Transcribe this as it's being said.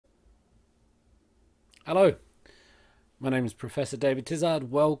Hello, my name is Professor David Tizzard.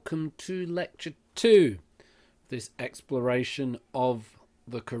 Welcome to Lecture 2, this exploration of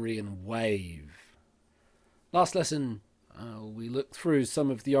the Korean wave. Last lesson, we looked through some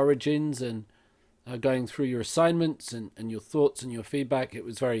of the origins and going through your assignments and your thoughts and your feedback. It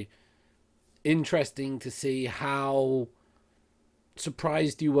was very interesting to see how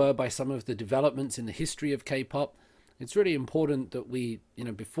surprised you were by some of the developments in the history of K-pop. It's really important that we,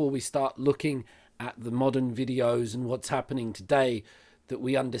 before we start looking at the modern videos and what's happening today, that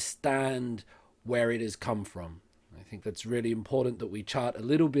we understand where it has come from. I think that's really important that we chart a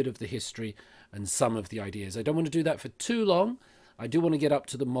little bit of the history and some of the ideas. I don't want to do that for too long. I do want to get up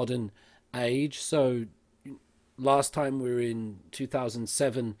to the modern age. So last time we were in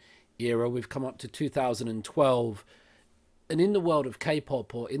 2007 era, we've come up to 2012. And in the world of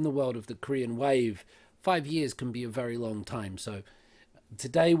K-pop, or in the world of the Korean wave, 5 years can be a very long time. So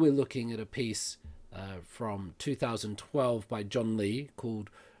today we're looking at a piece from 2012 by John Lee called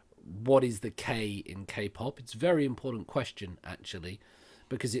 "What is the K in K-pop?" It's a very important question, actually,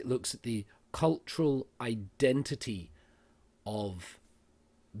 because it looks at the cultural identity of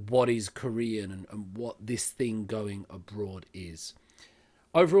what is Korean and what this thing going abroad is.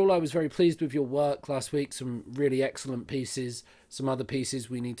 Overall, I was very pleased with your work last week. Some really excellent pieces. Some other pieces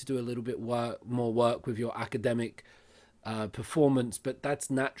we need to do a little bit more work with your academic performance, but that's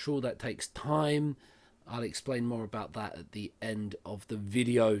natural. That takes time. I'll explain more about that at the end of the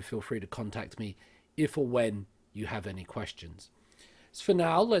video. Feel free to contact me if or when you have any questions. So for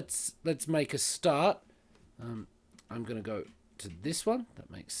now, let's make a start. I'm going to go to this one. That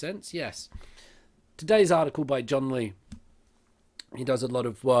makes sense. Yes. Today's article by John Lee. He does a lot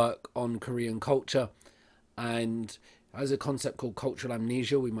of work on Korean culture and has a concept called cultural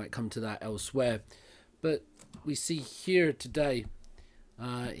amnesia. We might come to that elsewhere. But we see here today,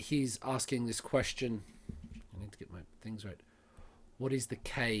 he's asking this question. I need to get my things right. What is the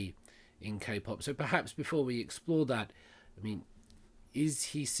K in K-pop? So perhaps before we explore that, I mean, is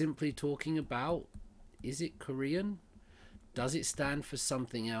he simply talking about, is it Korean? Does it stand for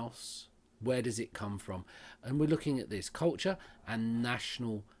something else? Where does it come from? And we're looking at this culture and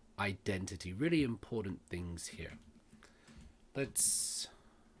national identity. Really important things here. Let's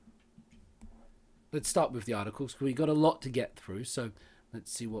start with the articles, because we've got a lot to get through. So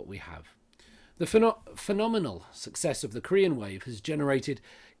let's see what we have. The phenomenal success of the Korean wave has generated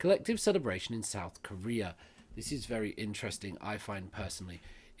collective celebration in South Korea. This is very interesting, I find personally.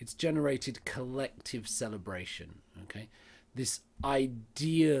 It's generated collective celebration. Okay, this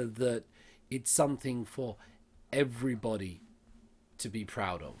idea that it's something for everybody to be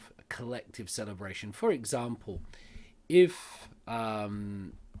proud of, a collective celebration. For example, if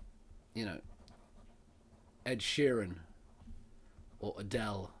Ed Sheeran or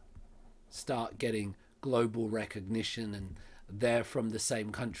Adele start getting global recognition and they're from the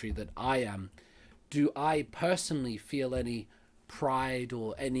same country that I am, do I personally feel any pride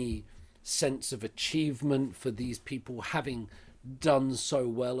or any sense of achievement for these people having done so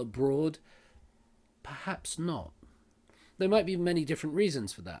well abroad? Perhaps not. There might be many different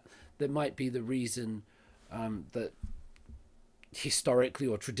reasons for that. There might be the reason that historically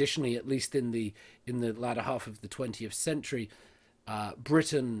or traditionally, at least in the latter half of the 20th century,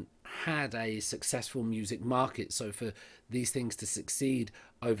 Britain had a successful music market. So for these things to succeed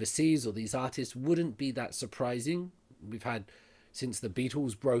overseas, or these artists, wouldn't be that surprising. We've had since the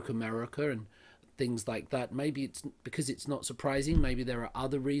Beatles broke America and things like that. Maybe it's because it's not surprising. Maybe there are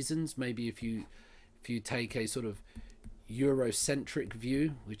other reasons. Maybe if you take a sort of Eurocentric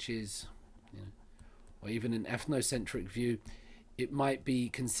view, which is, or even an ethnocentric view, it might be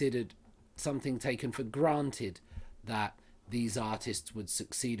considered something taken for granted that these artists would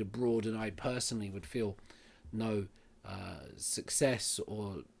succeed abroad, and I personally would feel no success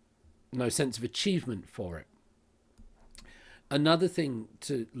or no sense of achievement for it. Another thing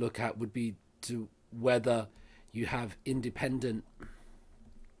to look at would be to whether you have independent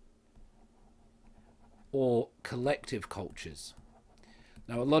or collective cultures.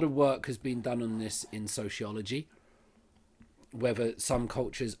 Now, a lot of work has been done on this in sociology, whether some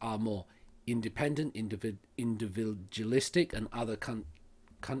cultures are more independent, individualistic, and other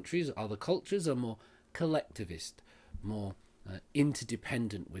other cultures are more collectivist, more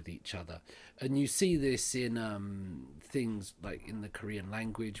interdependent with each other. And you see this in things like in the Korean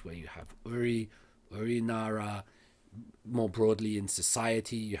language, where you have uri, urinara. More broadly in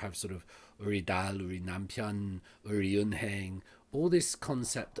society, you have sort of uri dal, uri nampian, uri unheng, all this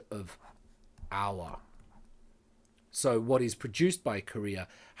concept of our. So what is produced by Korea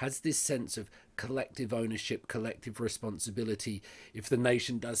has this sense of collective ownership, collective responsibility. If the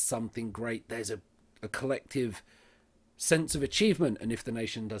nation does something great, there's a a collective sense of achievement, and if the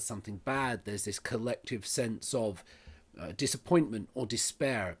nation does something bad, there's this collective sense of disappointment or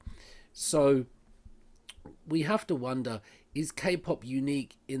despair. So we have to wonder, is K-pop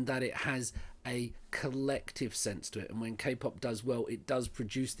unique in that it has a collective sense to it? And when K-pop does well, it does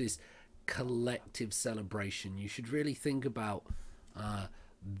produce this collective celebration. You should really think about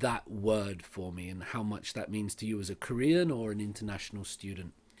that word for me and how much that means to you as a Korean or an international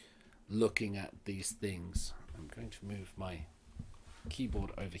student looking at these things. I'm going to move my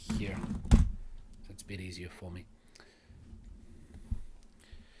keyboard over here so it's a bit easier for me.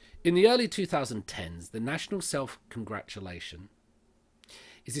 In the early 2010s, the national self-congratulation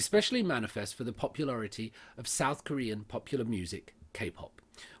is especially manifest for the popularity of South Korean popular music, K-pop,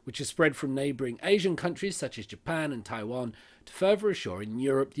 which has spread from neighbouring Asian countries such as Japan and Taiwan to further ashore in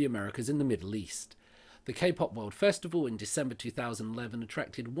Europe, the Americas and the Middle East. The K-pop World Festival in December 2011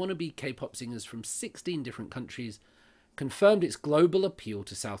 attracted wannabe K-pop singers from 16 different countries, confirmed its global appeal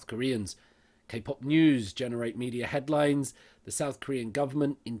to South Koreans. K-pop news generate media headlines. The South Korean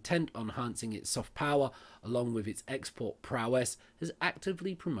government, intent on enhancing its soft power along with its export prowess, has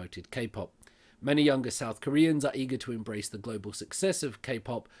actively promoted K-pop. Many younger South Koreans are eager to embrace the global success of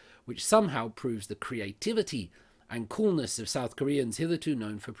K-pop, which somehow proves the creativity and coolness of South Koreans hitherto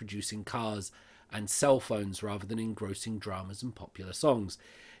known for producing cars and cell phones rather than engrossing dramas and popular songs.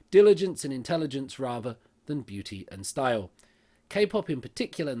 Diligence and intelligence rather than beauty and style. K-pop in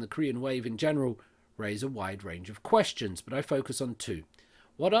particular and the Korean wave in general raise a wide range of questions, but I focus on two.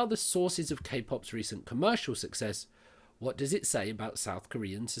 What are the sources of K-pop's recent commercial success? What does it say about South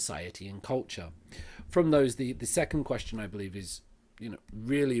Korean society and culture? From those, the second question I believe is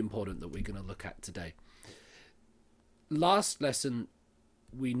really important that we're going to look at today. Last lesson,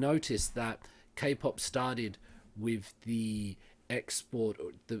 we noticed that K-pop started with the export,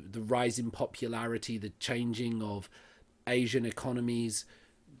 the rise in popularity, the changing of Asian economies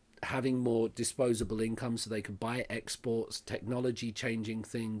having more disposable income so they could buy exports, technology changing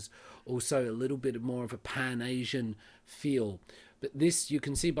things, also a little bit more of a pan-Asian feel. But this, you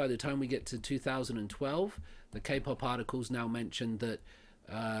can see by the time we get to 2012, the K-pop articles now mention that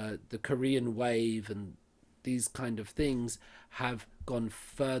the Korean wave and these kind of things have gone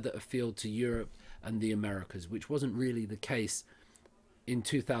further afield to Europe and the Americas, which wasn't really the case in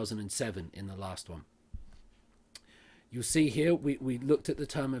 2007 in the last one. You'll see here we looked at the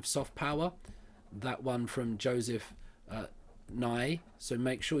term of soft power, that one from Joseph Nye, so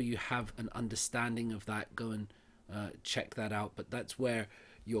make sure you have an understanding of that. Go and check that out. But that's where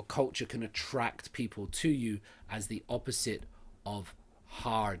your culture can attract people to you as the opposite of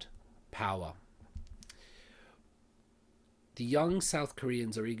hard power. The young South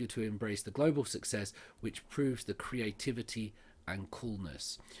Koreans are eager to embrace the global success, which proves the creativity and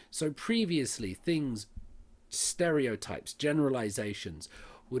coolness. So previously, things, stereotypes, generalizations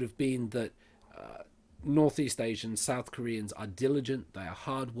would have been that Northeast Asians, South Koreans are diligent, they are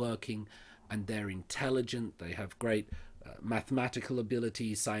hardworking, and they're intelligent. They have great mathematical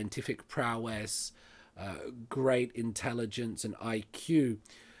ability, scientific prowess, great intelligence and IQ.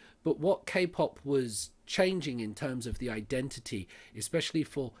 But what K-pop was changing in terms of the identity, especially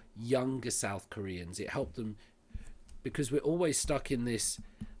for younger South Koreans, it helped them, because we're always stuck in this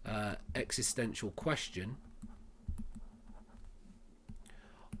existential question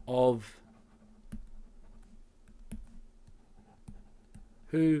of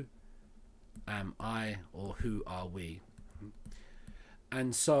who am I or who are we?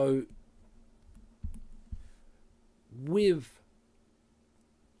 And so with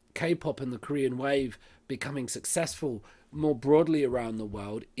K-pop and the Korean wave becoming successful more broadly around the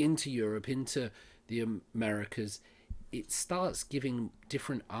world, into Europe, into the Americas, it starts giving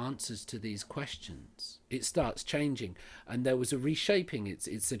different answers to these questions. It starts changing. And there was a reshaping, it's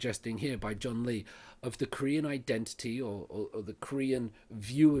suggesting here by John Lee, of the Korean identity or the Korean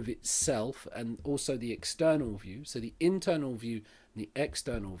view of itself, and also the external view, so the internal view and the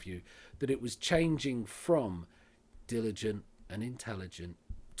external view, that it was changing from diligent and intelligent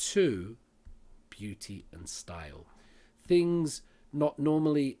to beauty and style. Things not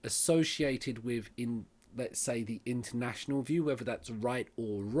normally associated with, in let's say, the international view, whether that's right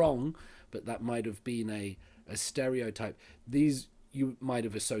or wrong, but that might have been a stereotype. These you might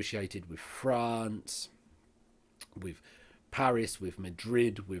have associated with France, with Paris, with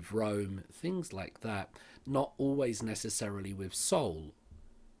Madrid, with Rome, things like that, not always necessarily with Seoul.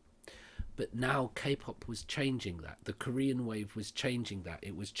 But now K-pop was changing that. The Korean wave was changing that.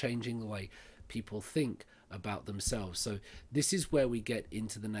 It was changing the way people think about themselves. So this is where we get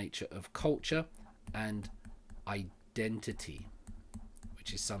into the nature of culture and identity,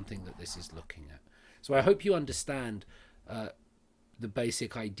 which is something that this is looking at. So I hope you understand the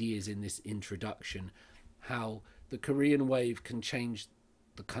basic ideas in this introduction, how the Korean wave can change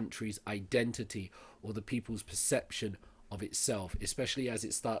the country's identity or the people's perception of itself, especially as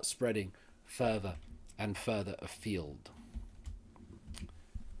it starts spreading further and further afield.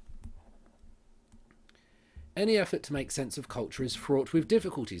 Any effort to make sense of culture is fraught with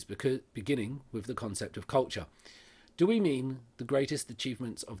difficulties, because beginning with the concept of culture. Do we mean the greatest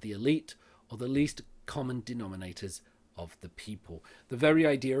achievements of the elite or the least common denominators of the people? The very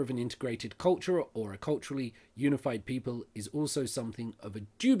idea of an integrated culture or a culturally unified people is also something of a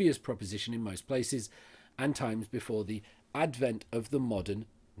dubious proposition in most places and times before the advent of the modern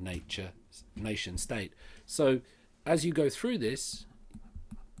nation state. So as you go through this,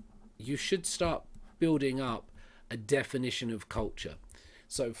 you should start building up a definition of culture.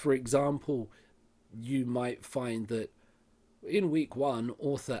 So for example, you might find that in week 1,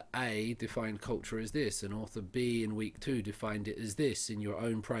 author A defined culture as this, and author B in week 2 defined it as this. In your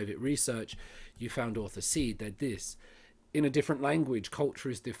own private research, you found author C did this. In a different language, culture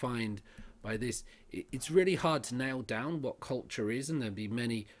is defined by this. It's really hard to nail down what culture is, and there'll be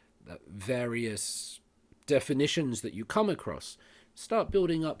many various definitions that you come across. Start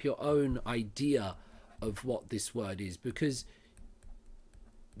building up your own idea of what this word is, because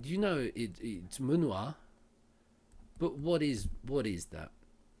you know it's munhwa, but what is that?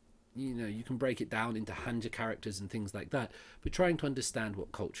 You know, you can break it down into hanja characters and things like that, but trying to understand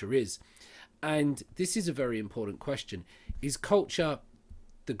what culture is. And this is a very important question. Is culture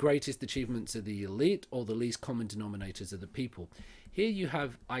the greatest achievements of the elite or the least common denominators of the people? Here you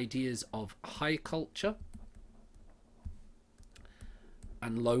have ideas of high culture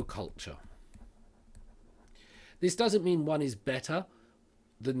and low culture. This doesn't mean one is better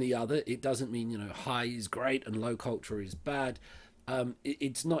than the other. It doesn't mean, you know, high is great and low culture is bad.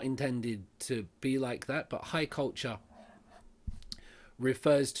 It's not intended to be like that, but high culture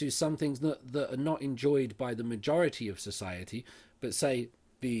refers to some things that are not enjoyed by the majority of society, but say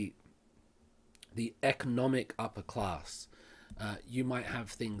the economic upper class. You might have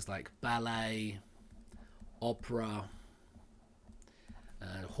things like ballet, opera,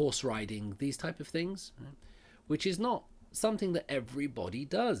 horse riding, these type of things, right? Which is not something that everybody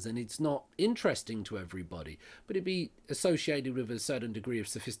does, and it's not interesting to everybody, but it'd be associated with a certain degree of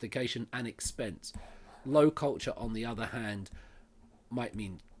sophistication and expense. Low culture, on the other hand, might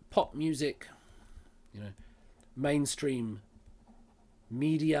mean pop music, you know, mainstream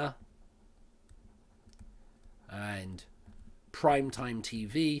media, and primetime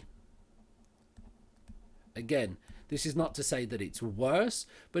TV. Again, this is not to say that it's worse,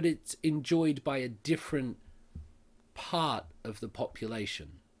 but it's enjoyed by a different part of the population.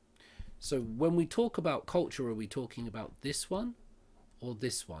 So when we talk about culture, are we talking about this one or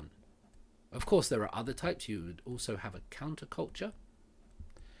this one? Of course, there are other types. You would also have a counterculture,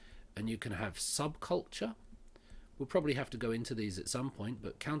 and you can have subculture. We'll probably have to go into these at some point,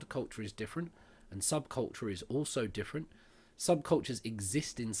 but counterculture is different, and subculture is also different. Subcultures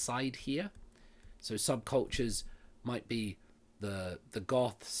exist inside here. So subcultures might be the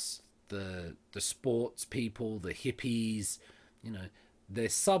goths, the sports people, the hippies, you know. They're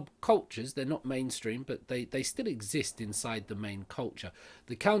subcultures, they're not mainstream, but they still exist inside the main culture.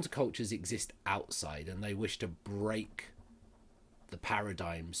 The countercultures exist outside, and they wish to break the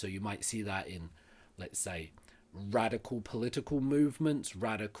paradigm. So you might see that in, let's say, radical political movements,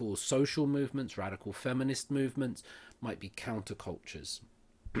 radical social movements, radical feminist movements might be countercultures.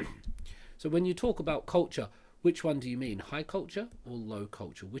 So when you talk about culture, which one do you mean? High culture or low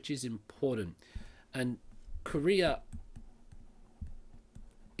culture? Which is important? And Korea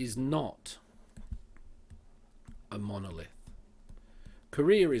is not a monolith.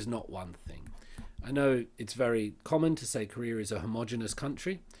 Korea is not one thing. I know it's very common to say Korea is a homogeneous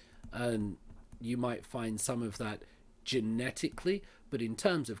country, and you might find some of that genetically, but in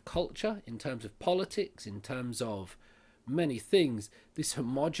terms of culture, in terms of politics, in terms of many things, this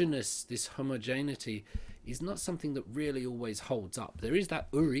homogeneity is not something that really always holds up. There is that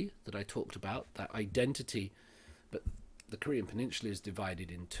uri that I talked about, that identity, but the Korean Peninsula is divided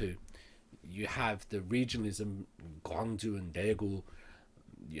in two. You have the regionalism, Gwangju and Daegu.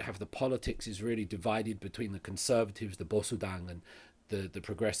 You have the politics is really divided between the conservatives, the Bosudang, and the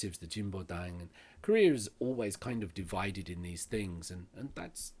progressives, the Jinbodang. And Korea is always kind of divided in these things, and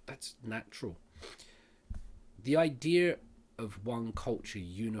that's natural. The idea of one culture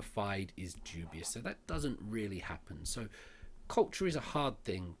unified is dubious, so that doesn't really happen. So culture is a hard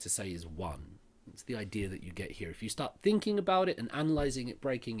thing to say is one. It's the idea that you get here. If you start thinking about it and analyzing it,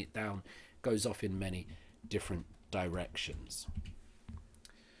 breaking it down, it goes off in many different directions.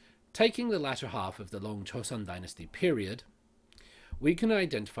 Taking the latter half of the long Joseon dynasty period, we can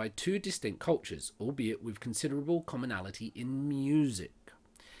identify two distinct cultures, albeit with considerable commonality in music.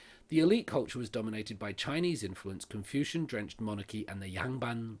 The elite culture was dominated by Chinese-influenced, Confucian-drenched monarchy and the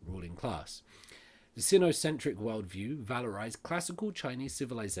Yangban ruling class. The Sinocentric worldview valorized classical Chinese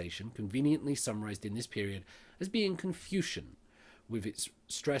civilization, conveniently summarized in this period as being Confucian, with its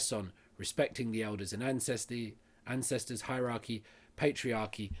stress on respecting the elders and ancestors, hierarchy,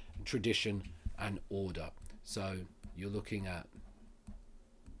 patriarchy, tradition, and order. So you're looking at...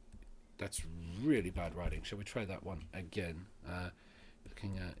 That's really bad writing. Shall we try that one again?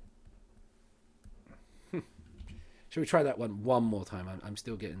 Looking at... Shall we try that one more time? I'm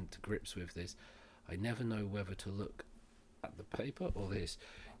still getting to grips with this. I never know whether to look at the paper or this.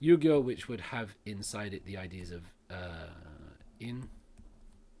 Yu-Gi-Oh, which would have inside it the ideas of in,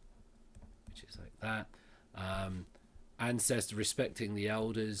 which is like that. Ancestor, respecting the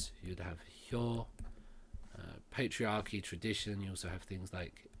elders, you'd have Hyo. Patriarchy, tradition, you also have things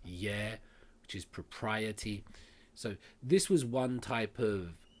like Ye, which is propriety. So this was one type of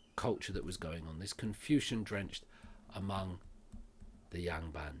culture that was going on, this Confucian drenched among the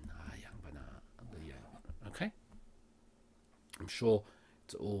Yangban. Okay? I'm sure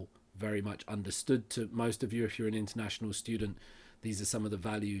it's all very much understood to most of you if you're an international student. These are some of the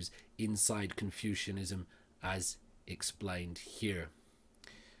values inside Confucianism as explained here.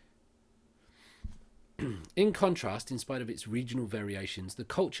 In contrast, in spite of its regional variations, the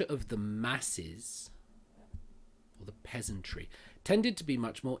culture of the masses, or the peasantry, tended to be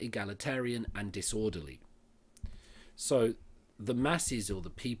much more egalitarian and disorderly. So the masses, or the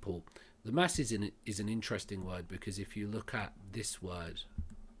people, the masses in it is an interesting word, because if you look at this word,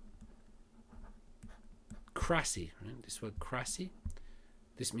 krasi, right? This word krasi,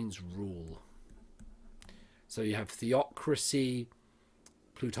 this means rule. So you have theocracy,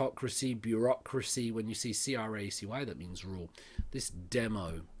 plutocracy, bureaucracy. When you see C-R-A-C-Y, that means rule. This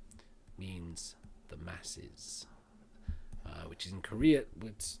demo means the masses, which is in Korea,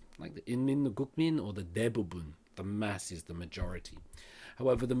 it's like the inmin, the gukmin, or the daebubun, the masses, the majority.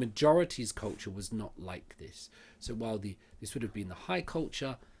 However, the majority's culture was not like this. So while this would have been the high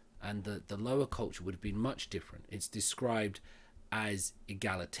culture, and the lower culture would have been much different. It's described as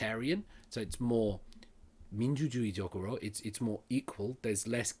egalitarian, so it's more 민주주의적으로, it's more equal. There's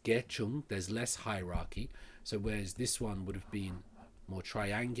less 계층, there's less hierarchy. So whereas this one would have been more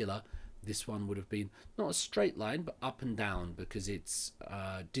triangular, this one would have been not a straight line, but up and down, because it's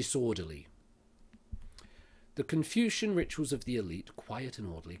disorderly. The Confucian rituals of the elite, quiet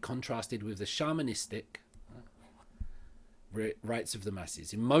and orderly, contrasted with the shamanistic rites of the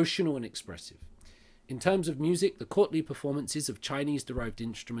masses, emotional and expressive. In terms of music, the courtly performances of Chinese-derived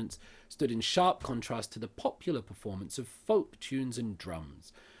instruments stood in sharp contrast to the popular performance of folk tunes and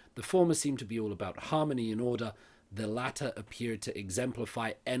drums. The former seemed to be all about harmony and order. The latter appeared to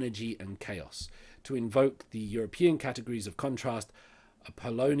exemplify energy and chaos, to invoke the European categories of contrast,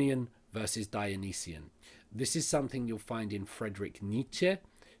 Apollonian versus Dionysian. This is something you'll find in Friedrich Nietzsche.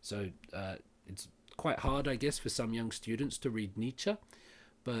 So it's quite hard, I guess, for some young students to read Nietzsche.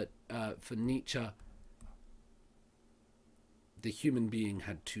 But for Nietzsche, the human being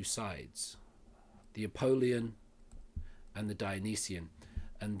had two sides, the Apollonian and the Dionysian.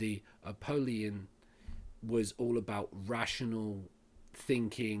 And the Apollonian was all about rational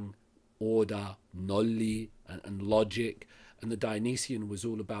thinking, order, nolli, and logic. And the Dionysian was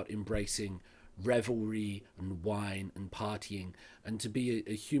all about embracing revelry and wine and partying. And to be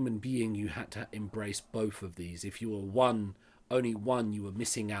a human being, you had to embrace both of these. If you were only one, you were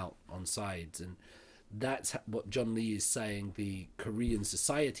missing out on sides. And that's what John Lee is saying the Korean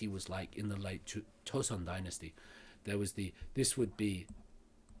society was like in the late Joseon dynasty. There was this would be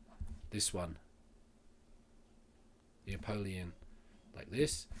this one, the Apollonian, like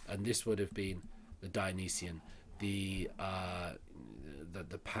this, and this would have been the Dionysian, the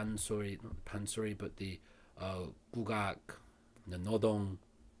pansori, not pansori, but the gugak, the nodong,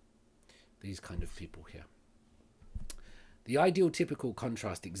 these kind of people here. The ideal typical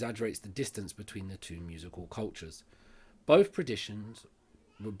contrast exaggerates the distance between the two musical cultures. Both traditions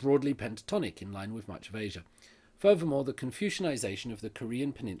were broadly pentatonic, in line with much of Asia. Furthermore, the Confucianization of the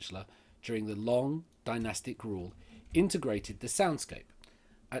Korean peninsula during the long dynastic rule integrated the soundscape.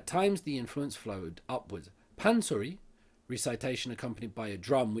 At times, the influence flowed upwards. Pansori, recitation accompanied by a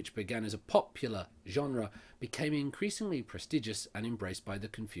drum, which began as a popular genre, became increasingly prestigious and embraced by the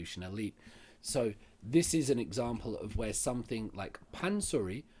Confucian elite. So this is an example of where something like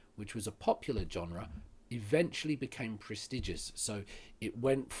pansori, which was a popular genre, eventually became prestigious. So it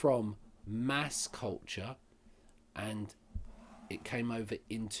went from mass culture and it came over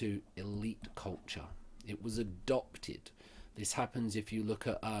into elite culture. It was adopted. This happens if you look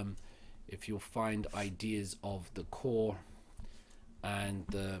at, if you'll find ideas of the core and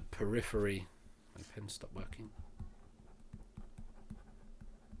the periphery. My pen stopped working.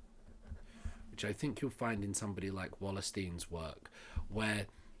 Which I think you'll find in somebody like Wallerstein's work, where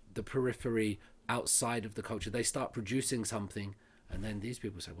the periphery outside of the culture, they start producing something, and then these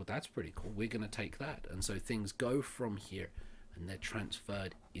people say, well, that's pretty cool, we're going to take that. And so things go from here and they're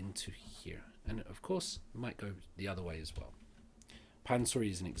transferred into here. And of course, it might go the other way as well. Pansori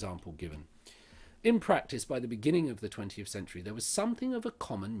is an example given. In practice, by the beginning of the 20th century, there was something of a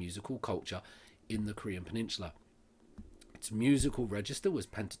common musical culture in the Korean peninsula. Its musical register was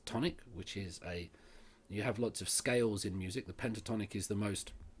pentatonic, which is you have lots of scales in music. The pentatonic is the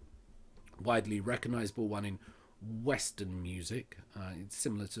most widely recognizable one in Western music. It's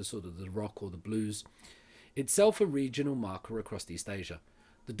similar to sort of the rock or the blues. Itself a regional marker across East Asia.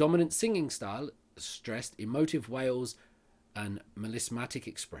 The dominant singing style stressed emotive wails and melismatic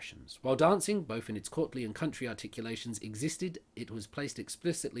expressions. While dancing, both in its courtly and country articulations, existed, it was placed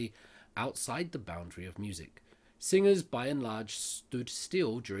explicitly outside the boundary of music. Singers, by and large, stood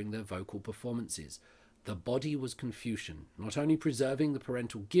still during their vocal performances. The body was Confucian, not only preserving the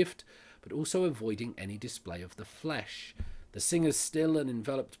parental gift, but also avoiding any display of the flesh. The singer's still and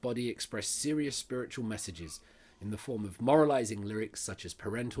enveloped body expressed serious spiritual messages in the form of moralizing lyrics such as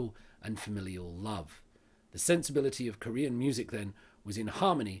parental and familial love. The sensibility of Korean music, then, was in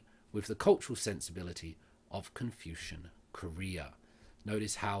harmony with the cultural sensibility of Confucian Korea.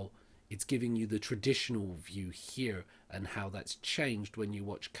 Notice how it's giving you the traditional view here and how that's changed when you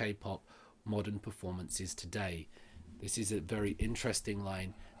watch K-pop modern performances today. This is a very interesting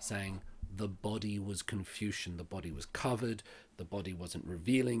line saying the body was Confucian. The body was covered. The body wasn't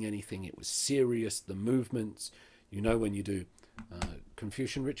revealing anything. It was serious. The movements, you know, when you do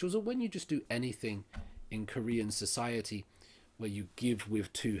Confucian rituals, or when you just do anything in Korean society where you give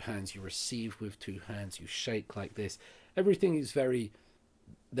with two hands, you receive with two hands, you shake like this. Everything is very,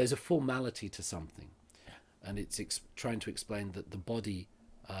 there's a formality to something. And it's trying to explain that the body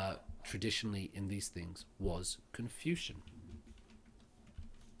traditionally in these things was Confucian.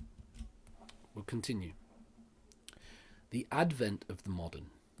 We'll continue. The advent of the modern.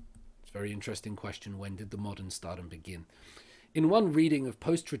 It's a very interesting question. When did the modern start and begin? In one reading of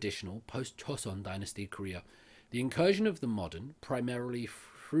post-traditional, post-Joseon dynasty Korea, the incursion of the modern, primarily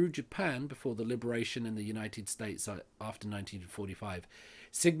through Japan before the liberation in the United States after 1945,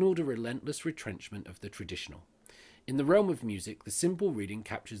 signaled a relentless retrenchment of the traditional. In the realm of music, the simple reading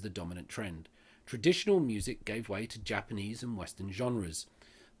captures the dominant trend. Traditional music gave way to Japanese and Western genres.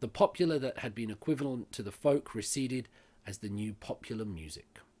 The popular that had been equivalent to the folk receded as the new popular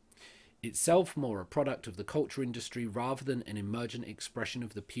music. Itself more a product of the culture industry rather than an emergent expression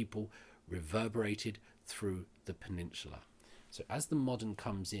of the people, reverberated through the peninsula. So as the modern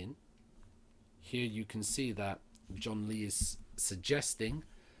comes in, here you can see that John Lee is suggesting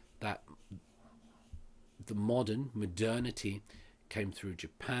that the modernity came through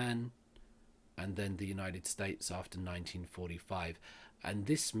Japan and then the United States after 1945. And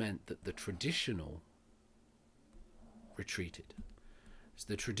this meant that the traditional retreated. So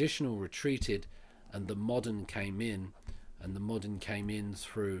the traditional retreated and the modern came in, and the modern came in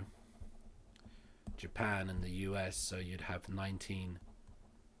through Japan and the US. So you'd have 1910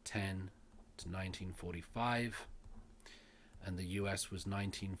 to 1945, and the US was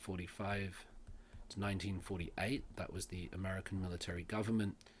 1945 to 1948. That was the American military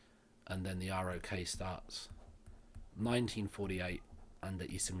government, and then the ROK starts 1948 under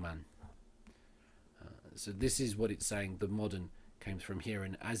Lee Seung-man. So this is what it's saying, the modern came from here,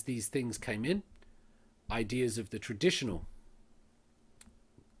 and as these things came in, ideas of the traditional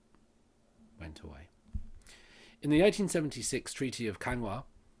went away. In the 1876 Treaty of Kanghwa,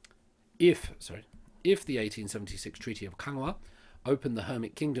 if the 1876 Treaty of Kanghwa opened the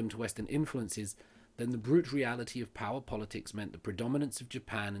Hermit Kingdom to Western influences, then the brute reality of power politics meant the predominance of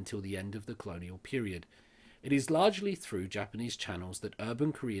Japan until the end of the colonial period. It is largely through Japanese channels that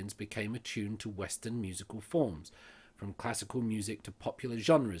urban Koreans became attuned to Western musical forms, from classical music to popular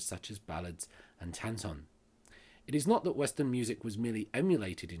genres such as ballads and chanson. It is not that Western music was merely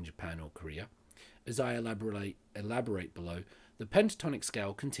emulated in Japan or Korea. As I elaborate below, the pentatonic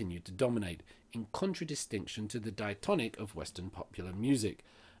scale continued to dominate, in contradistinction to the diatonic of Western popular music,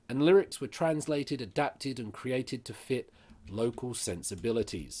 and lyrics were translated, adapted, and created to fit local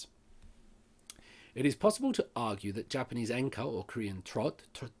sensibilities. It is possible to argue that Japanese enka, or Korean trot,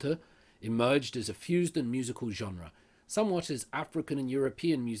 emerged as a fused and musical genre, somewhat as African and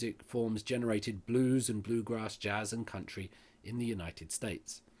European music forms generated blues and bluegrass, jazz and country in the United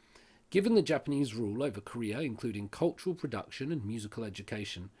States. Given the Japanese rule over Korea, including cultural production and musical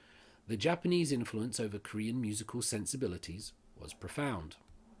education, the Japanese influence over Korean musical sensibilities was profound.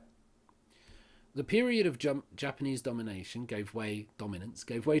 The period of Japanese dominance gave way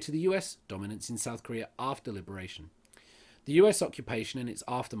to the US dominance in South Korea after liberation. The US occupation and its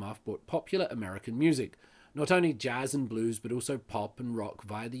aftermath brought popular American music, not only jazz and blues but also pop and rock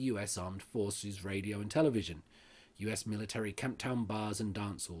via the US Armed Forces radio and television, US military camptown bars and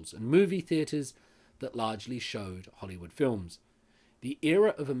dance halls, and movie theatres that largely showed Hollywood films. The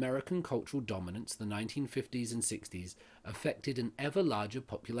era of American cultural dominance, the 1950s and 60s, affected an ever larger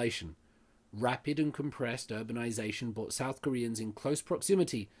population. Rapid and compressed urbanization brought South Koreans in close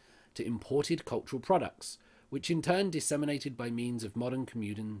proximity to imported cultural products, which in turn disseminated by means of modern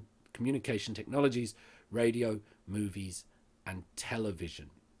communication technologies, radio, movies, and television.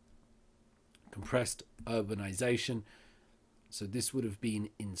 Compressed urbanization. So this would have been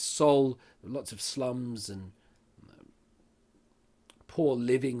in Seoul, lots of slums and poor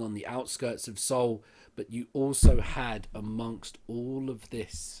living on the outskirts of Seoul, but you also had, amongst all of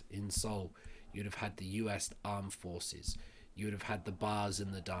this in Seoul, you'd have had the US Armed Forces, you would have had the bars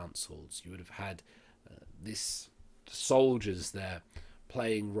and the dance halls, you would have had this soldiers there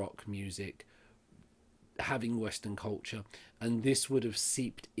playing rock music, having Western culture, and this would have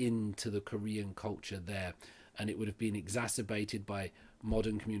seeped into the Korean culture there, and it would have been exacerbated by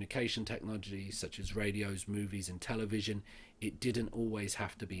modern communication technologies such as radios, movies, and television. It didn't always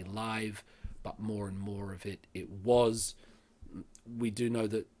have to be live, but more and more of it was. We do know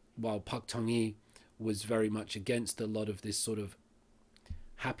that while Park Chung-hee was very much against a lot of this sort of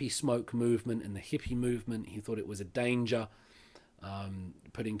happy smoke movement and the hippie movement, he thought it was a danger,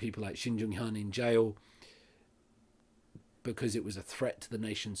 putting people like Shin Jung-hyun in jail because it was a threat to the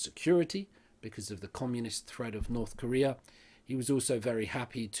nation's security, because of the communist threat of North Korea. He was also very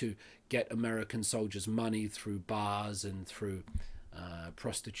happy to get American soldiers money through bars and through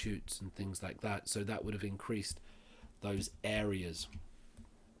prostitutes and things like that. So that would have increased those areas.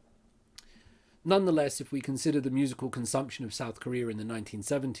 Nonetheless, if we consider the musical consumption of South Korea in the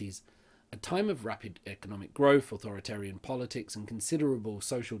 1970s, a time of rapid economic growth, authoritarian politics, and considerable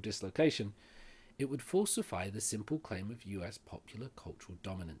social dislocation, it would falsify the simple claim of US popular cultural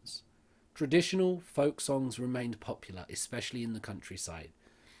dominance. Traditional folk songs remained popular, especially in the countryside.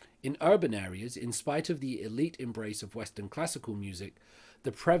 In urban areas, in spite of the elite embrace of Western classical music,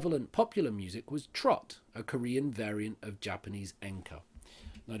 the prevalent popular music was trot, a Korean variant of Japanese enka.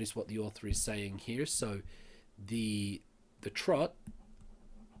 Notice what the author is saying here. So the trot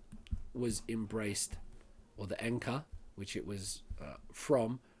was embraced, or the enka, which it was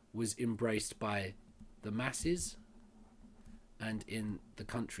from, was embraced by the masses and in the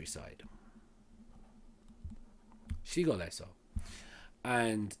countryside. Shigoreso.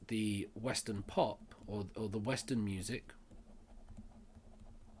 And the Western pop, or the Western music,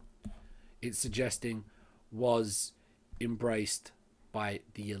 it's suggesting, was embraced by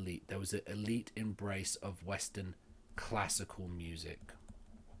the elite. There was an elite embrace of Western classical music.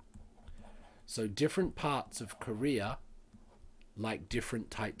 So different parts of Korea like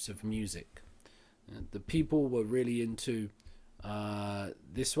different types of music. The people were really into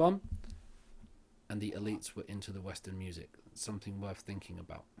this one, and the elites were into the Western music. Something worth thinking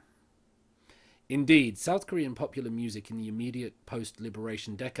about. Indeed, South Korean popular music in the immediate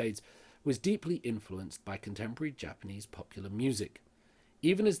post-liberation decades was deeply influenced by contemporary Japanese popular music,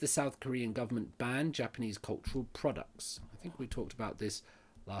 even as the South Korean government banned Japanese cultural products. I think we talked about this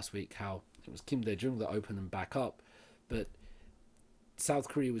last week, how it was Kim Dae-jung that opened them back up, but South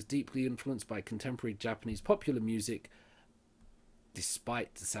Korea was deeply influenced by contemporary Japanese popular music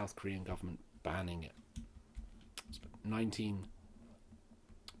despite the South Korean government banning it.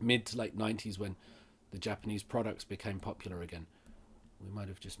 Mid to late 90s, when the Japanese products became popular again. We might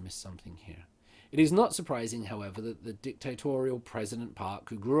have just missed something here. It is not surprising, however, that the dictatorial President Park,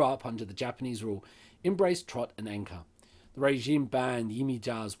 who grew up under the Japanese rule, embraced trot and enka. The regime banned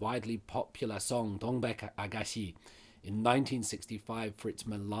Imi-ja's widely popular song Dongbek Agashi in 1965 for its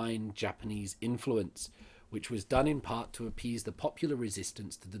malign Japanese influence, which was done in part to appease the popular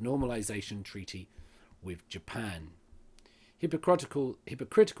resistance to the normalization treaty with Japan. Hypocritical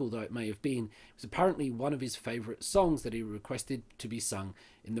though it may have been, it was apparently one of his favourite songs that he requested to be sung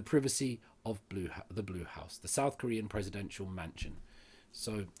in the privacy of the Blue House, the South Korean presidential mansion.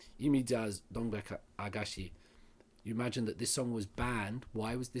 So, Imi-ja's Dongbek Agashi, you imagine that this song was banned.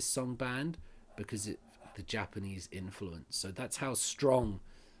 Why was this song banned? Because the Japanese influence. So that's how strong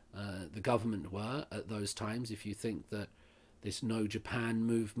the government were at those times. If you think that this No Japan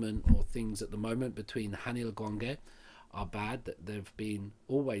movement or things at the moment between Hanil Gwange are bad, that they've been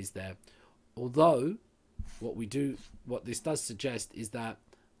always there. Although, what this does suggest is that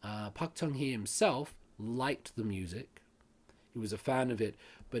Park Chung-hee himself liked the music. He was a fan of it,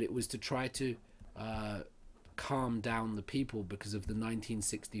 but it was to try to calm down the people because of the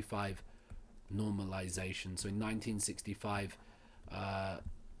 1965 normalization. So in 1965,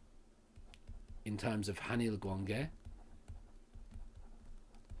 in terms of Hanil Gwanggae,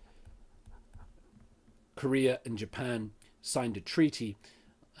 Korea and Japan signed a treaty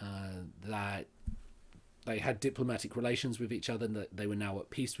that they had diplomatic relations with each other, and that they were now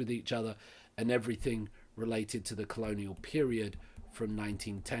at peace with each other, and everything related to the colonial period from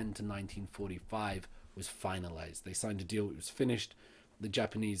 1910 to 1945 was finalized. They signed a deal, it was finished. The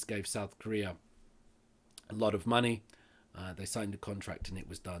Japanese gave South Korea a lot of money. They signed a contract and it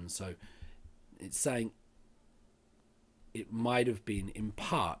was done. So it's saying it might have been in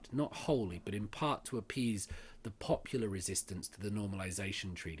part, not wholly, but in part to appease the popular resistance to the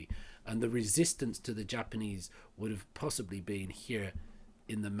normalization treaty. And the resistance to the Japanese would have possibly been here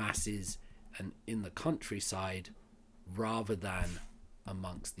in the masses and in the countryside rather than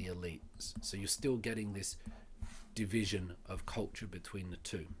amongst the elites. So you're still getting this division of culture between the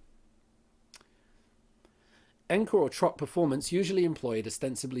two. Encore or trot performance usually employed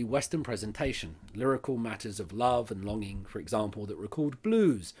ostensibly Western presentation, lyrical matters of love and longing, for example, that recalled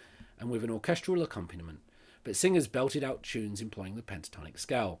blues, and with an orchestral accompaniment. But singers belted out tunes employing the pentatonic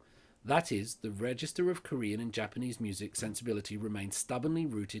scale. That is, the register of Korean and Japanese music sensibility remained stubbornly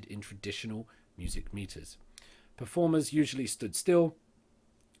rooted in traditional music meters. Performers usually stood still,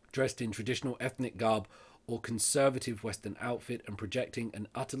 dressed in traditional ethnic garb or conservative Western outfit and projecting an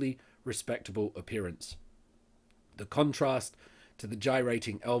utterly respectable appearance. The contrast to the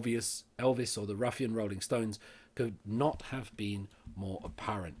gyrating Elvis or the ruffian Rolling Stones could not have been more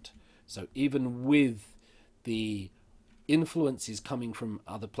apparent. So even with the influences coming from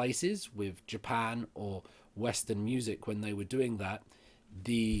other places, with Japan or Western music when they were doing that,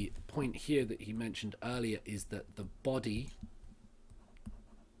 the point here that he mentioned earlier is that the body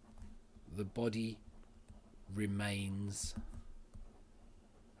remains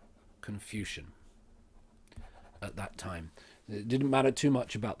Confucian at that time. It didn't matter too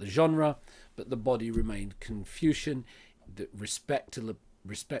much about the genre, but the body remained Confucian, the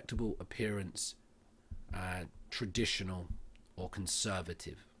respectable appearance, traditional or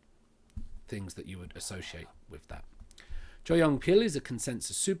conservative, things that you would associate with that. Jo Young-pil is a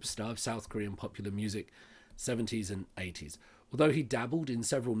consensus superstar of South Korean popular music, 70s and 80s. Although he dabbled in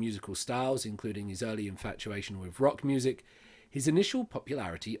several musical styles, including his early infatuation with rock music, his initial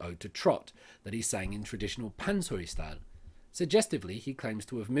popularity owed to trot, that he sang in traditional pansori style. Suggestively, he claims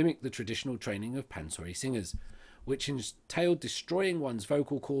to have mimicked the traditional training of pansori singers, which entailed destroying one's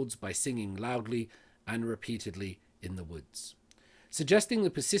vocal cords by singing loudly and repeatedly in the woods. Suggesting the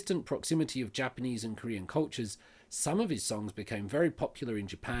persistent proximity of Japanese and Korean cultures, some of his songs became very popular in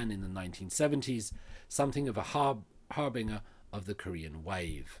Japan in the 1970s, something of a harbinger of the Korean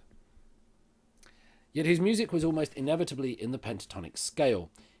wave. Yet his music was almost inevitably in the pentatonic scale.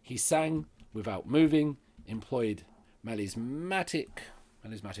 He sang without moving, employed melismatic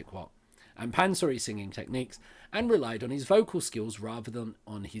what? And pansori singing techniques, and relied on his vocal skills rather than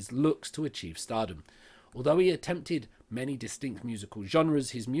on his looks to achieve stardom. Although he attempted many distinct musical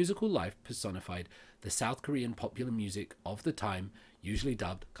genres, his musical life personified the South Korean popular music of the time, usually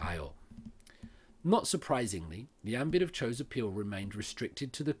dubbed gayo. Not surprisingly, the ambit of Cho's appeal remained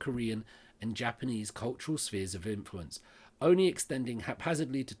restricted to the Korean and Japanese cultural spheres of influence, only extending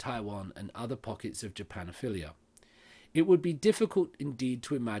haphazardly to Taiwan and other pockets of Japanophilia. It would be difficult indeed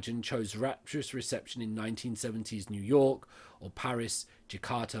to imagine Cho's rapturous reception in 1970s New York or Paris,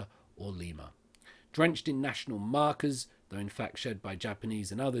 Jakarta or Lima. Drenched in national markers, though in fact shared by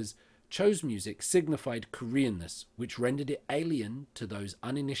Japanese and others, Cho's music signified Koreanness, which rendered it alien to those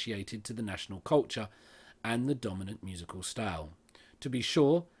uninitiated to the national culture and the dominant musical style. To be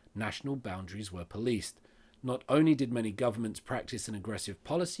sure, national boundaries were policed. Not only did many governments practice an aggressive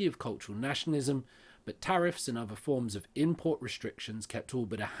policy of cultural nationalism, but tariffs and other forms of import restrictions kept all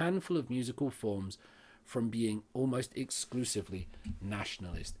but a handful of musical forms from being almost exclusively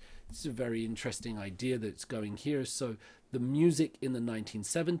nationalist. It's a very interesting idea that's going here. So the music in the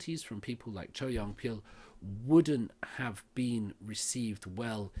 1970s from people like Cho Young-pil wouldn't have been received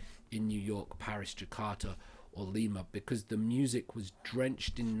well in New York, Paris, Jakarta or Lima because the music was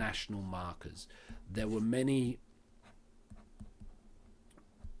drenched in national markers. There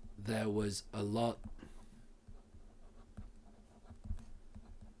was a lot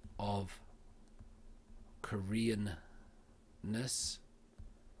of Koreanness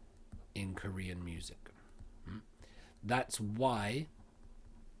in Korean music. That's why,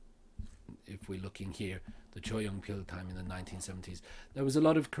 if we're looking here, the Choyeongpil time in the 1970s, there was a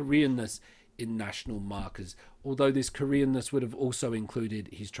lot of Koreanness in national markers, although this Koreanness would have also included,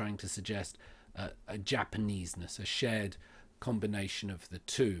 he's trying to suggest, a Japaneseness, a shared combination of the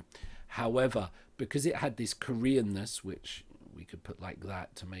two. However, because it had this Koreanness, which we could put like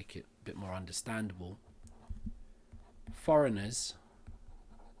that to make it a bit more understandable, foreigners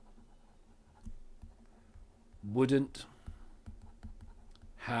wouldn't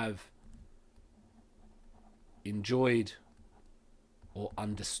have enjoyed or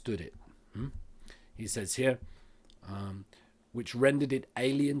understood it. He says here, which rendered it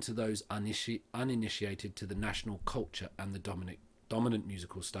alien to those uninitiated to the national culture and the dominant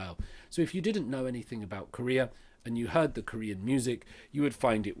musical style. So if you didn't know anything about Korea and you heard the Korean music, you would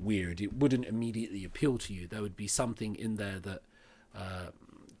find it weird. It wouldn't immediately appeal to you. There would be something in there that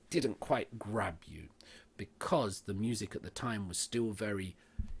didn't quite grab you, because the music at the time was still very,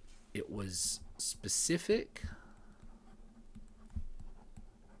 it was specific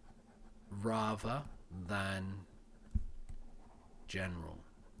rather than general.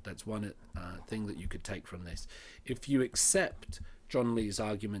 That's one thing that you could take from this. If you accept John Lee's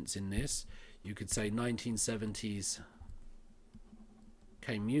arguments in this, you could say 1970s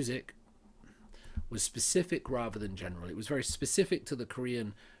K music was specific rather than general. It was very specific to the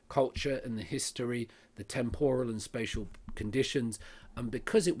Korean culture and the history, the temporal and spatial conditions, and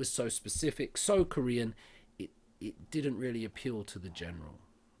because it was so specific, so Korean, it didn't really appeal to the general.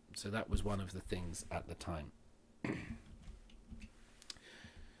 So that was one of the things at the time.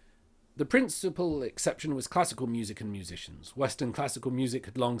 The principal exception was classical music and musicians. Western classical music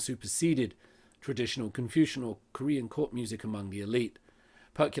had long superseded traditional Confucian or Korean court music among the elite,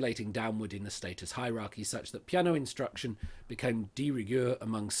 percolating downward in the status hierarchy such that piano instruction became de rigueur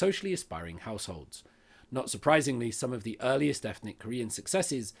among socially aspiring households. Not surprisingly, some of the earliest ethnic Korean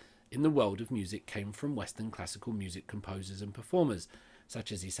successes in the world of music came from Western classical music composers and performers,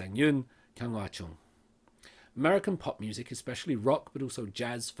 such as Lee Sang-yoon, Kang Hwa-chung. American pop music, especially rock, but also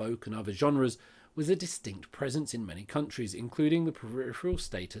jazz, folk, and other genres, was a distinct presence in many countries, including the peripheral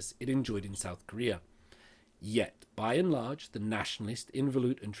status it enjoyed in South Korea. Yet, by and large, the nationalist,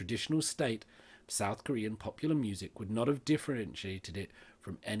 involute, and traditional state of South Korean popular music would not have differentiated it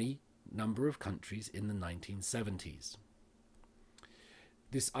from any number of countries in the 1970s.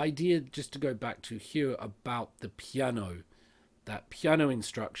 This idea, just to go back to here, about the piano, that piano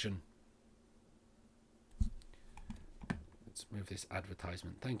instruction. Let's move this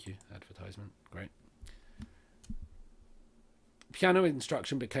advertisement. Thank you, advertisement. Great. Piano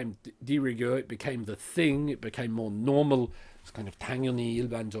instruction became de rigueur. It became the thing. It became more normal. It's kind of 당연히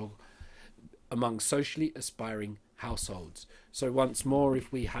일반적 among socially aspiring households. So once more,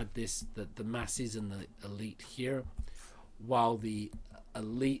 if we had this, the masses and the elite here, while the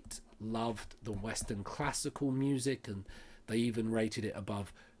elite loved the Western classical music and they even rated it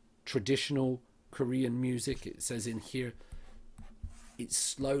above traditional Korean music, it says in here, it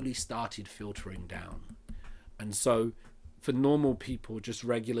slowly started filtering down. And so for normal people, just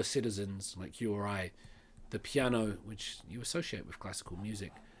regular citizens like you or I, the piano, which you associate with classical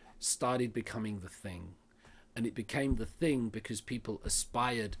music, started becoming the thing. And it became the thing because people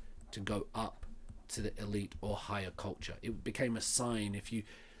aspired to go up to the elite or higher culture. It became a sign. If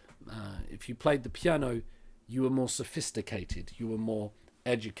you played the piano, you were more sophisticated, you were more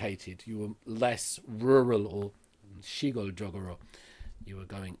educated, you were less rural or 시골적으로. You were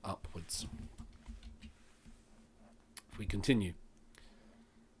going upwards. If we continue,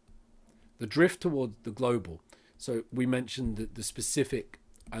 the drift toward the global. So we mentioned that the specific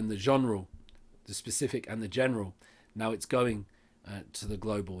and the genre, the specific and the general. Now it's going to the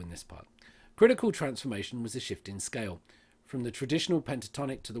global in this part. Critical transformation was a shift in scale, from the traditional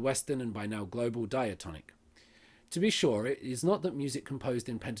pentatonic to the Western and by now global diatonic. To be sure, it is not that music composed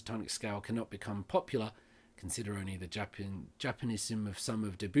in pentatonic scale cannot become popular, consider only the Japanism of some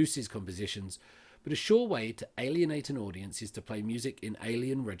of Debussy's compositions, but a sure way to alienate an audience is to play music in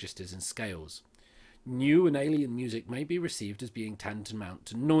alien registers and scales. New and alien music may be received as being tantamount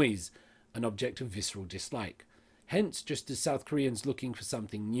to noise, an object of visceral dislike. Hence, just as South Koreans looking for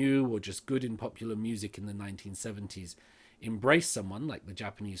something new or just good in popular music in the 1970s embraced someone like the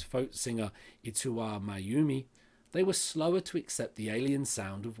Japanese folk singer Itsuwa Mayumi, they were slower to accept the alien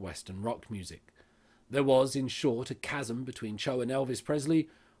sound of Western rock music. There was, in short, a chasm between Cho and Elvis Presley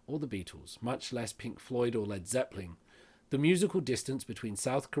or the Beatles, much less Pink Floyd or Led Zeppelin. The musical distance between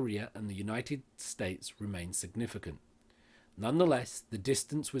South Korea and the United States remained significant. Nonetheless, the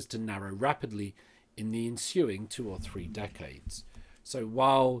distance was to narrow rapidly in the ensuing 2 or 3 decades. So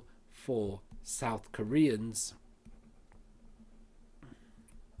while for South Koreans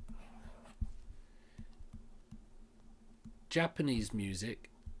Japanese music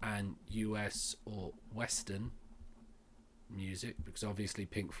and US or Western music, because obviously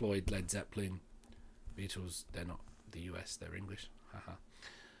Pink Floyd, Led Zeppelin, Beatles, they're not the US, they're English.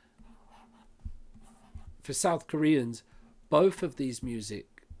 For South Koreans, both of these music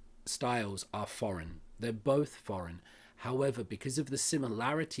styles are foreign. They're both foreign. However, because of the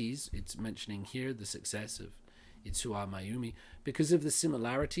similarities, it's mentioning here the success of Itsuwa Mayumi, because of the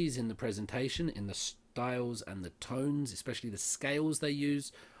similarities in the presentation, in the styles and the tones, especially the scales they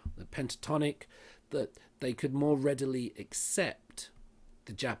use, the pentatonic, that they could more readily accept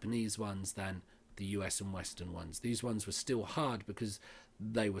the Japanese ones than the US and Western ones. These ones were still hard because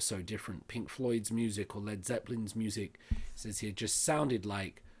they were so different. Pink Floyd's music or Led Zeppelin's music, it says here, just sounded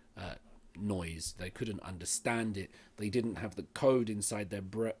like noise. They couldn't understand it. They didn't have the code inside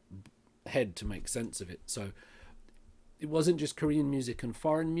their head to make sense of it. So it wasn't just Korean music and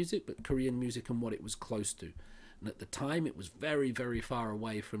foreign music, but Korean music and what it was close to. And at the time, it was very, very far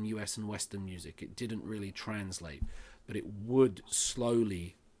away from US and Western music. It didn't really translate, but it would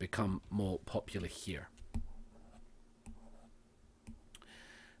slowly become more popular here.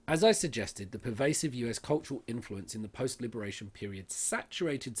 As I suggested, the pervasive US cultural influence in the post-liberation period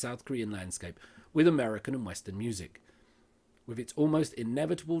saturated South Korean landscape with American and Western music, with its almost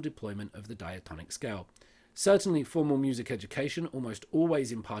inevitable deployment of the diatonic scale. Certainly, formal music education almost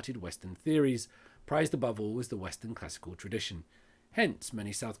always imparted Western theories. Prized above all was the Western classical tradition. Hence,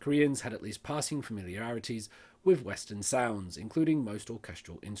 many South Koreans had at least passing familiarities with Western sounds, including most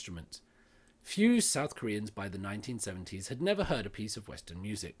orchestral instruments. Few South Koreans by the 1970s had never heard a piece of Western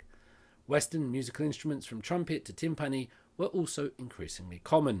music. Western musical instruments from trumpet to timpani were also increasingly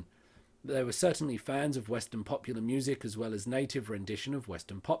common. There were certainly fans of Western popular music as well as native rendition of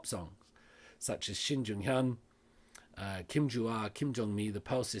Western pop songs, such as Shin Jung-hyun, Kim Joo-ah, Kim Jong-mi, the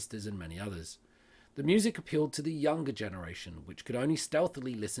Pearl Sisters, and many others. The music appealed to the younger generation, which could only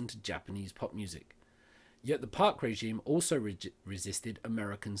stealthily listen to Japanese pop music. Yet the Park regime also resisted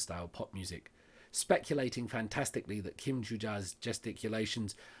American-style pop music, speculating fantastically that Kim Joo-ja's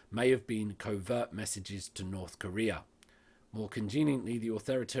gesticulations may have been covert messages to North Korea. More conveniently, the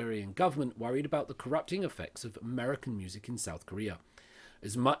authoritarian government worried about the corrupting effects of American music in South Korea.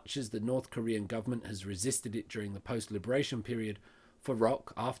 As much as the North Korean government has resisted it during the post-liberation period, for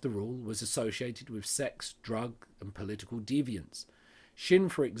rock, after all, was associated with sex, drug, and political deviance. Shin,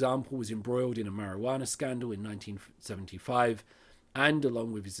 for example, was embroiled in a marijuana scandal in 1975, and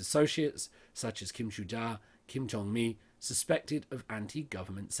along with his associates, such as Kim Joo-ja, Kim Jong-mi, suspected of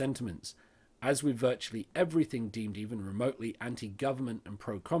anti-government sentiments. As with virtually everything deemed even remotely anti-government and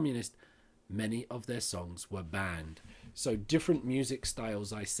pro-communist, many of their songs were banned. So different music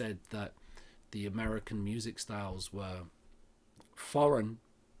styles, I said that the American music styles were foreign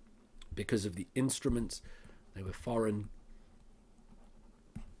because of the instruments. They were foreign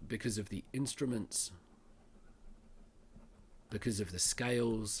because of the instruments, because of the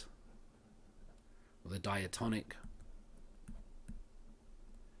scales, or the diatonic,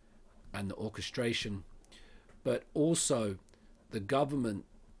 and the orchestration. But also the government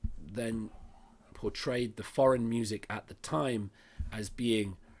then portrayed the foreign music at the time as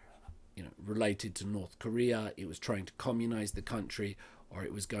being, related to North Korea. It was trying to communize the country, or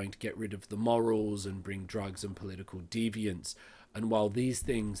it was going to get rid of the morals and bring drugs and political deviance. And while these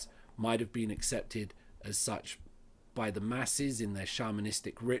things might have been accepted as such by the masses in their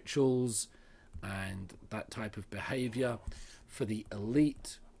shamanistic rituals and that type of behavior, for the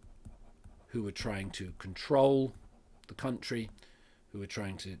elite who were trying to control the country, who were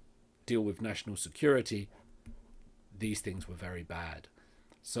trying to deal with national security, these things were very bad.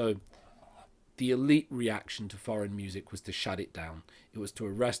 So the elite reaction to foreign music was to shut it down. It was to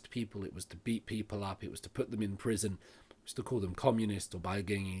arrest people, it was to beat people up, it was to put them in prison, it was to call them communists or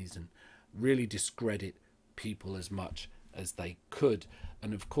balgengis and really discredit people as much as they could.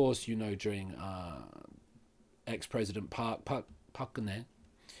 And of course, during ex-President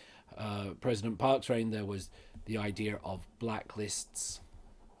President Park's reign, there was the idea of blacklists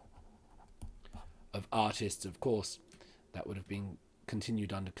of artists. Of course, that would have been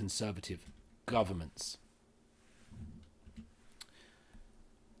continued under conservative governments.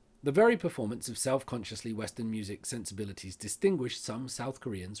 The very performance of self-consciously Western music sensibilities distinguished some South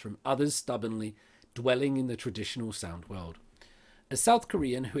Koreans from others stubbornly dwelling in the traditional sound world. A South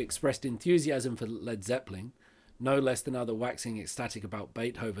Korean who expressed enthusiasm for Led Zeppelin, no less than other waxing ecstatic about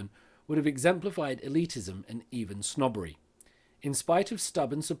Beethoven, would have exemplified elitism and even snobbery. In spite of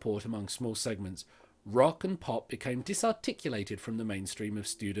stubborn support among small segments, rock and pop became disarticulated from the mainstream of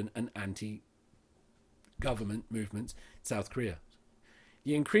student and anti-government movements in South Korea.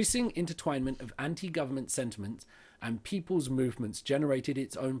 The increasing intertwinement of anti-government sentiments and people's movements generated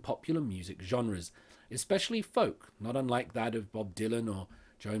its own popular music genres, especially folk, not unlike that of Bob Dylan or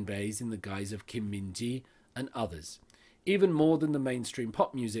Joan Baez in the guise of Kim Min-ji and others. Even more than the mainstream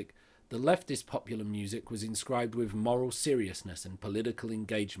pop music, the leftist popular music was inscribed with moral seriousness and political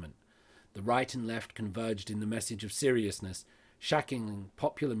engagement. The right and left converged in the message of seriousness, shackling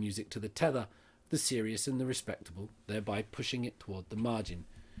popular music to the tether of the serious and the respectable, thereby pushing it toward the margin.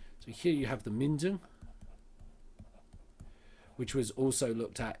 So here you have the Minjung, which was also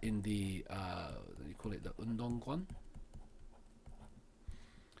looked at in the, you call it the Undongguan.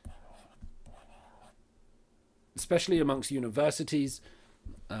 Especially amongst universities,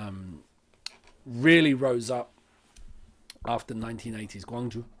 really rose up after 1980s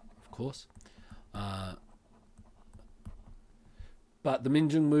Gwangju, of course. But the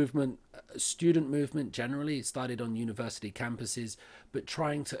Minjung movement, student movement generally, started on university campuses, but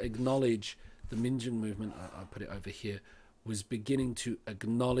trying to acknowledge the Minjung movement, I'll put it over here, was beginning to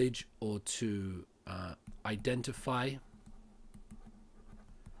acknowledge or to identify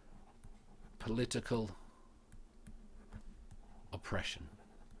political oppression.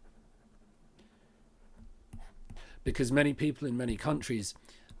 Because many people in many countries,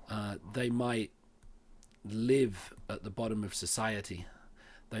 they might live at the bottom of society.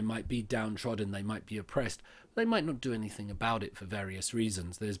 They might be downtrodden, they might be oppressed. They might not do anything about it for various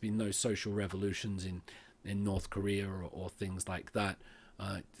reasons. There's been no social revolutions in North Korea or things like that.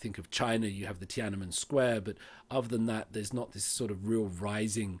 Think of China, you have the Tiananmen Square, but other than that, there's not this sort of real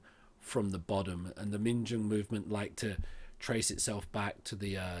rising from the bottom. And the Minjung movement liked to trace itself back to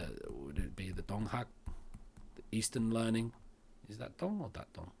the, would it be the Donghak? The Eastern Learning? Is that Dong or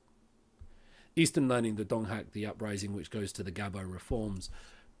that Dong? Eastern Learning, the Donghak, the uprising which goes to the Gabo reforms.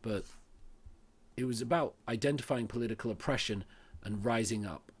 But it was about identifying political oppression and rising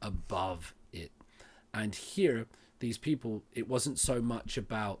up above it. And here, these people, it wasn't so much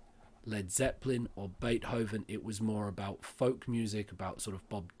about Led Zeppelin or Beethoven, it was more about folk music, about sort of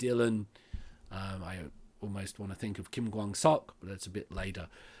Bob Dylan. I almost want to think of Kim Kwang-sok, but that's a bit later.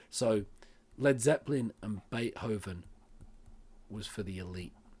 So Led Zeppelin and Beethoven was for the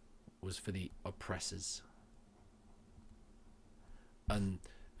elite, was for the oppressors. And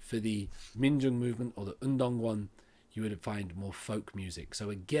for the Minjung movement or the Undongguan, you would find more folk music. So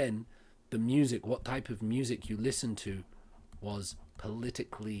again, the music, what type of music you listen to, was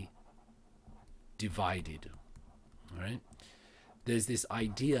politically divided. All right? There's this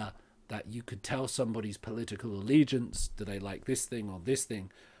idea that you could tell somebody's political allegiance, do they like this thing or this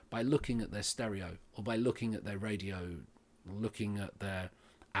thing, by looking at their stereo or by looking at their radio, looking at their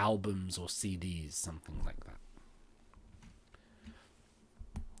albums or CDs, something like that.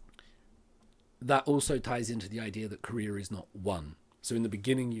 That also ties into the idea that Korea is not one. So in the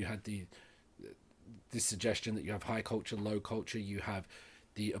beginning you had this suggestion that you have high culture, low culture, you have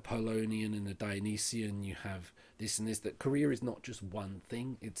the Apollonian and the Dionysian, you have this and this, that Korea is not just one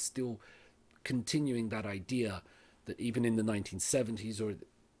thing. It's still continuing that idea that even in the 1970s or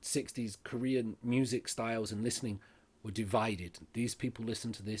 60s, Korean music styles and listening were divided. These people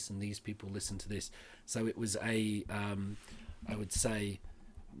listen to this and these people listen to this. So it was I would say,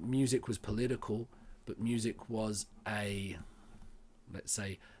 music was political, but music was let's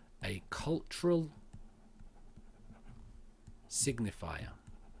say, a cultural signifier.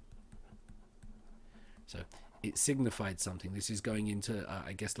 So it signified something. This is going into,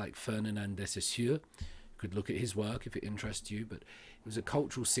 I guess, like Ferdinand de Saussure. You could look at his work if it interests you, but it was a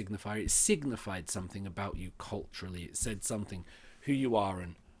cultural signifier. It signified something about you culturally. It said something, who you are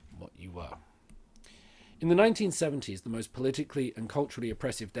and what you were. In the 1970s, the most politically and culturally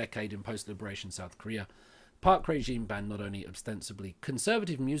oppressive decade in post-liberation South Korea, Park regime banned not only ostensibly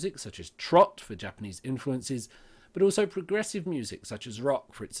conservative music such as trot for Japanese influences, but also progressive music such as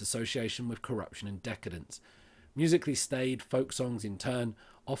rock for its association with corruption and decadence. Musically staid folk songs in turn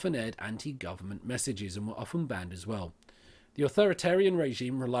often aired anti-government messages and were often banned as well. The authoritarian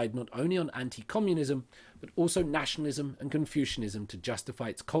regime relied not only on anti-communism, but also nationalism and Confucianism to justify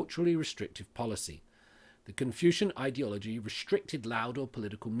its culturally restrictive policy. The Confucian ideology restricted loud or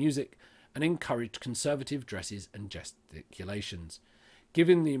political music and encouraged conservative dresses and gesticulations.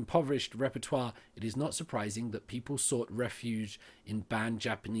 Given the impoverished repertoire, it is not surprising that people sought refuge in banned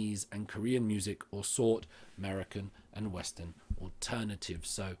Japanese and Korean music or sought American and Western alternatives.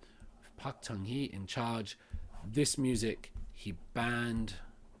 So, with Park Chung-hee in charge, this music he banned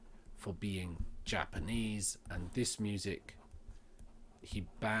for being Japanese, and this music he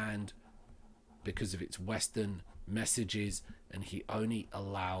banned because of its Western messages, and he only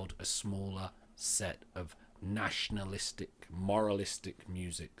allowed a smaller set of nationalistic, moralistic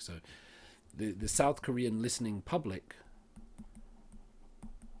music. So the South Korean listening public,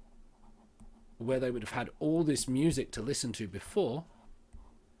 where they would have had all this music to listen to before,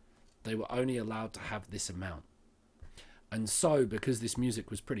 they were only allowed to have this amount. And so, because this music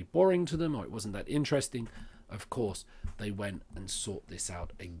was pretty boring to them, or it wasn't that interesting, of course, they went and sought this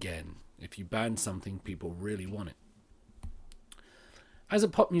out again. If you ban something, people really want it. As a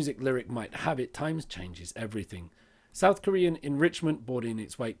pop music lyric might have it, times changes everything. South Korean enrichment brought in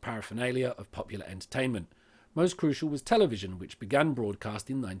its wake paraphernalia of popular entertainment. Most crucial was television, which began broadcast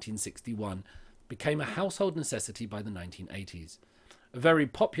in 1961, became a household necessity by the 1980s. A very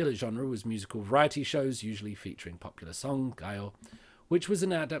popular genre was musical variety shows, usually featuring popular song, gayo, which was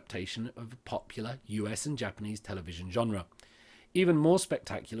an adaptation of a popular US and Japanese television genre. Even more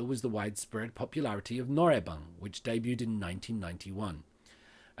spectacular was the widespread popularity of noraebang, which debuted in 1991.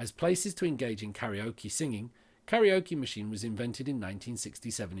 As places to engage in karaoke singing, karaoke machine was invented in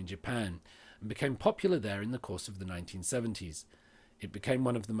 1967 in Japan and became popular there in the course of the 1970s. It became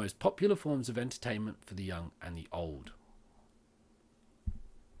one of the most popular forms of entertainment for the young and the old.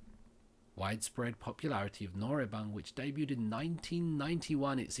 Widespread popularity of noraebang, which debuted in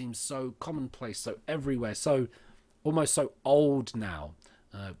 1991. It seems so commonplace, so everywhere, so almost so old now.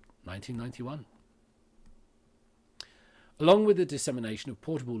 1991. Along with the dissemination of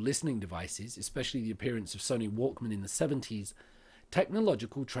portable listening devices, especially the appearance of Sony Walkman in the 70s,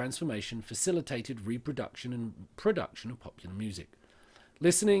 technological transformation facilitated reproduction and production of popular music.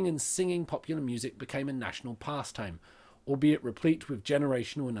 Listening and singing popular music became a national pastime, albeit replete with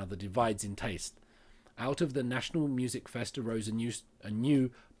generational and other divides in taste. Out of the National Music Fest arose a new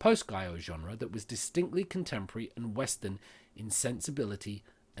post-gayo genre that was distinctly contemporary and Western in sensibility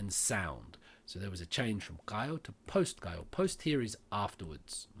and sound. So there was a change from gayo to post-gayo. Post here is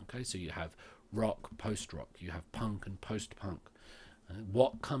afterwards. Okay, so you have rock, post-rock. You have punk and post-punk.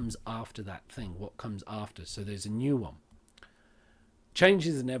 What comes after that thing? What comes after? So there's a new one. Change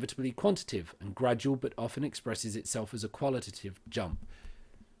is inevitably quantitative and gradual, but often expresses itself as a qualitative jump.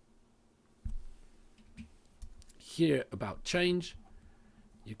 Here about change,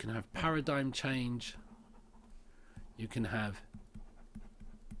 you can have paradigm change, you can have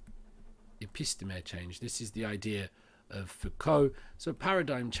episteme change. This is the idea of Foucault. So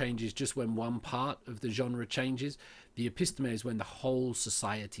paradigm change is just when one part of the genre changes. The episteme is when the whole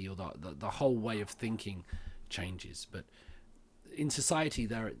society or the whole way of thinking changes. But in society,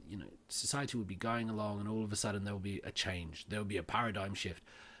 society will be going along, and all of a sudden there will be a change. There will be a paradigm shift.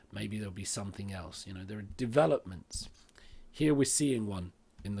 Maybe there'll be something else. There are developments. Here we're seeing one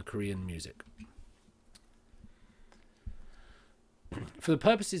in the Korean music. For the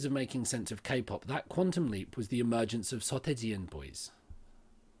purposes of making sense of K-pop, that quantum leap was the emergence of Sotaejian boys.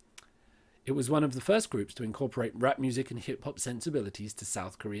 It was one of the first groups to incorporate rap music and hip-hop sensibilities to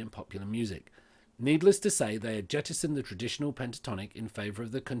South Korean popular music. Needless to say, they had jettisoned the traditional pentatonic in favour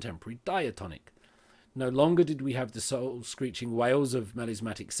of the contemporary diatonic. No longer did we have the soul-screeching wails of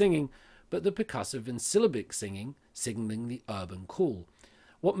melismatic singing, but the percussive and syllabic singing, signalling the urban call.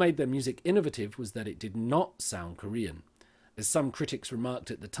 What made their music innovative was that it did not sound Korean. As some critics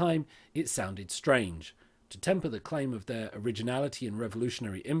remarked at the time, it sounded strange. To temper the claim of their originality and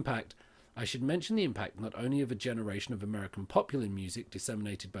revolutionary impact, I should mention the impact not only of a generation of American popular music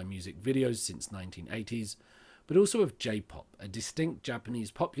disseminated by music videos since 1980s, but also of J-pop, a distinct Japanese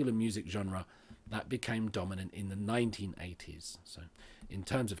popular music genre that became dominant in the 1980s. So in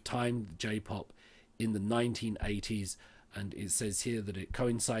terms of time, J-pop in the 1980s, and it says here that it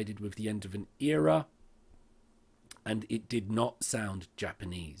coincided with the end of an era, and it did not sound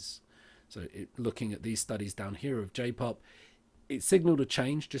Japanese. So looking at these studies down here of J-pop, it signaled a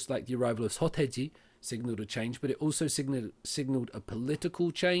change, just like the arrival of Sotaeji signaled a change, but it also signaled a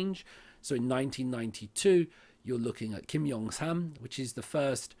political change. So in 1992, you're looking at Kim Yong-sam, which is the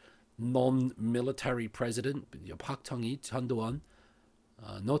first non-military president, Park Chung-hee, Chun Do-won,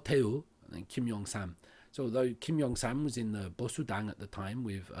 No Tae-woo, and Kim Yong-sam. So although Kim Yong-sam was in the Bosudang at the time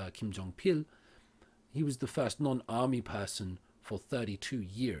with Kim Jong-pil, he was the first non-army person for 32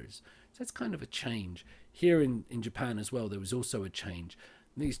 years. So that's kind of a change. Here in Japan as well, there was also a change.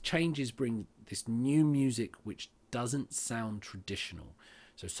 And these changes bring this new music which doesn't sound traditional.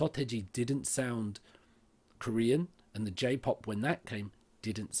 So Sotaeji didn't sound Korean, and the J-pop, when that came,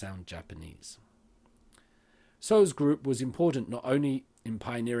 didn't sound Japanese. Seoul's group was important not only in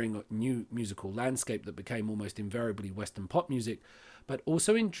pioneering a new musical landscape that became almost invariably Western pop music, but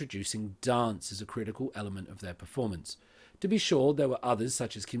also introducing dance as a critical element of their performance. To be sure, there were others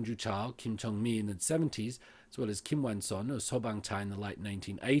such as Kim Joo-cha, Kim Chung-mi in the 70s, as well as Kim Wan-son or So Bang-cha in the late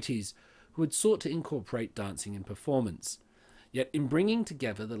 1980s, who had sought to incorporate dancing in performance. Yet in bringing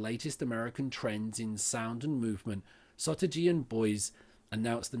together the latest American trends in sound and movement, Sotaji and Boys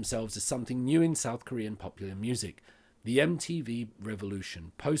announced themselves as something new in South Korean popular music. The MTV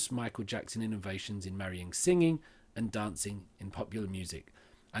revolution, post-Michael Jackson innovations in marrying singing and dancing in popular music,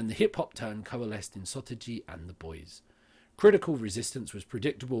 and the hip-hop turn coalesced in Sotaji and the Boys. Critical resistance was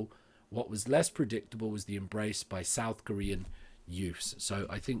predictable. What was less predictable was the embrace by South Korean youths. So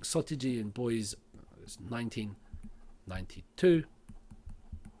I think Sotaji and Boys, it's 1992,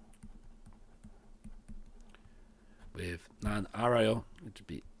 with Nan Arayo, which would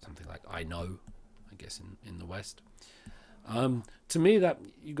be something like I Know, I guess, in the West. To me, that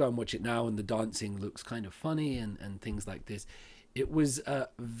you go and watch it now and the dancing looks kind of funny and things like this. It was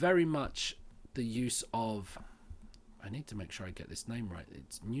very much the use of, I need to make sure I get this name right,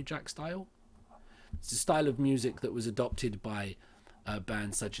 it's New Jack style. It's a style of music that was adopted by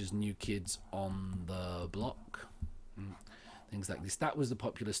bands such as New Kids on the Block, things like this. That was the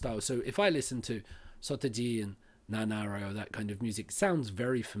popular style. So if I listen to Sotaji and Nanara or that kind of music, it sounds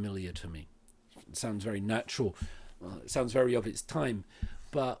very familiar to me. It sounds very natural. It sounds very of its time.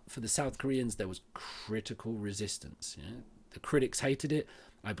 But for the South Koreans, there was critical resistance. You know? The critics hated it.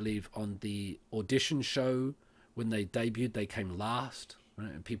 I believe on the audition show, when they debuted, they came last.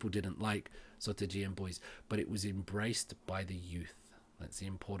 Right? And people didn't like Sotaji and Boys. But it was embraced by the youth. That's the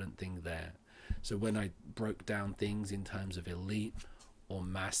important thing there. So when I broke down things in terms of elite or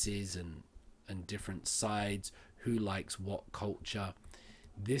masses and different sides, who likes what culture,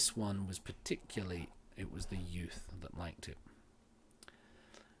 this one was particularly, it was the youth that liked it.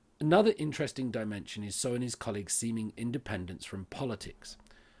 Another interesting dimension is So and his colleagues' seeming independence from politics.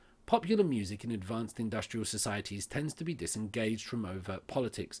 Popular music in advanced industrial societies tends to be disengaged from overt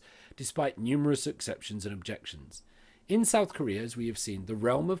politics, despite numerous exceptions and objections. In South Korea, as we have seen, the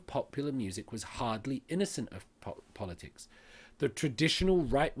realm of popular music was hardly innocent of politics. The traditional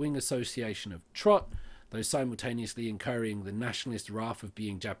right-wing association of trot, though simultaneously incurring the nationalist wrath of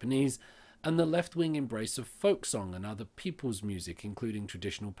being Japanese, and the left-wing embrace of folk song and other people's music, including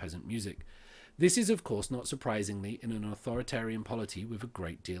traditional peasant music. This is, of course, not surprisingly in an authoritarian polity with a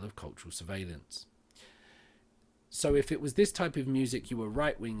great deal of cultural surveillance. So if it was this type of music, you were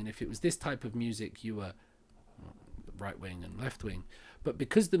right-wing, and if it was this type of music, you were right-wing and left-wing. But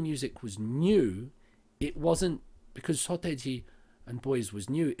because the music was new, it wasn't, because Sotaji and Boys was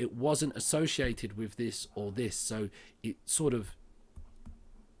new, it wasn't associated with this or this. So it sort of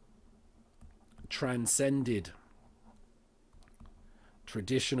transcended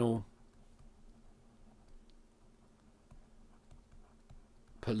traditional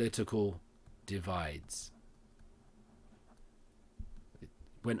political divides. It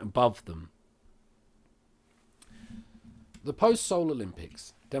went above them. The post-Seoul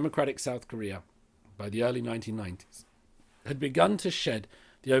Olympics, democratic South Korea, by the early 1990s, had begun to shed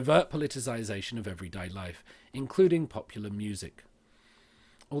the overt politicization of everyday life, including popular music.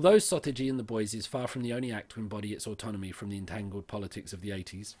 Although Sotaji and the Boys is far from the only act to embody its autonomy from the entangled politics of the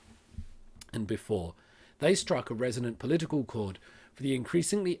 80s and before, they struck a resonant political chord for the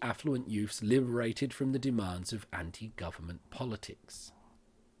increasingly affluent youths liberated from the demands of anti-government politics.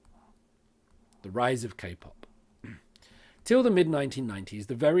 The rise of K-pop. Till the mid-1990s,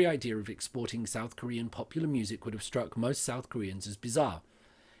 the very idea of exporting South Korean popular music would have struck most South Koreans as bizarre.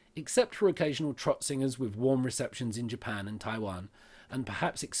 Except for occasional trot singers with warm receptions in Japan and Taiwan, and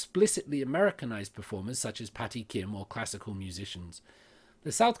perhaps explicitly Americanized performers such as Patty Kim or classical musicians,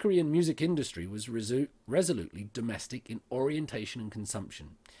 the South Korean music industry was resolutely domestic in orientation and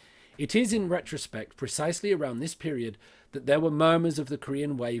consumption. It is, in retrospect, precisely around this period that there were murmurs of the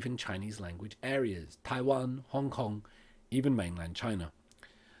Korean wave in Chinese language areas, Taiwan, Hong Kong, even mainland China.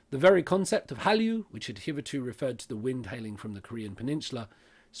 The very concept of Hallyu, which had hitherto referred to the wind hailing from the Korean peninsula,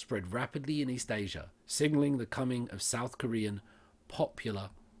 spread rapidly in East Asia, signalling the coming of South Korean popular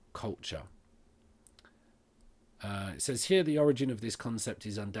culture. It says here the origin of this concept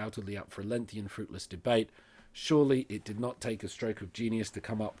is undoubtedly up for a lengthy and fruitless debate. Surely it did not take a stroke of genius to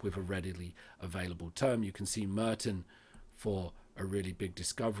come up with a readily available term. You can see Merton for a really big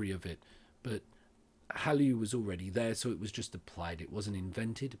discovery of it, but Hallyu was already there, so it was just applied. It wasn't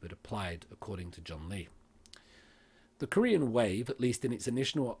invented, but applied, according to John Lee. The Korean wave, at least in its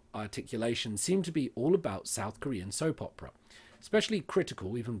initial articulation, seemed to be all about South Korean soap opera. Especially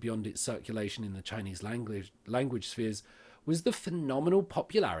critical, even beyond its circulation in the Chinese language spheres, was the phenomenal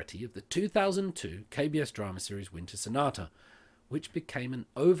popularity of the 2002 KBS drama series Winter Sonata, which became an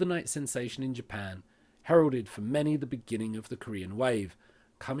overnight sensation in Japan, heralded for many the beginning of the Korean wave,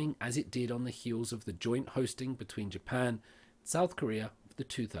 coming as it did on the heels of the joint hosting between Japan and South Korea of the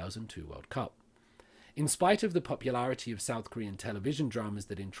 2002 World Cup. In spite of the popularity of South Korean television dramas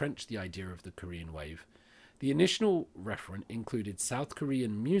that entrenched the idea of the Korean wave, the initial referent included South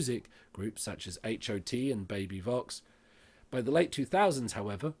Korean music groups such as HOT and Baby Vox. By the late 2000s,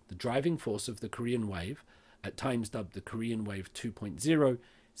 however, the driving force of the Korean wave, at times dubbed the Korean Wave 2.0,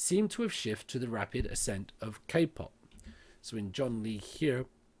 seemed to have shifted to the rapid ascent of K-pop. So in John Lee here,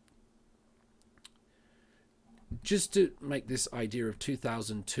 just to make this idea of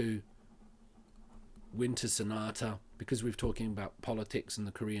 2002 Winter Sonata, because we're talking about politics and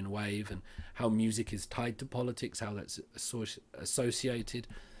the Korean wave and how music is tied to politics, how that's associated.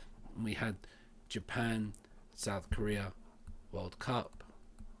 We had Japan, South Korea, World Cup.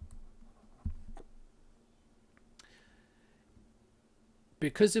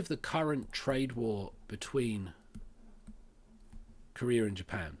 Because of the current trade war between Korea and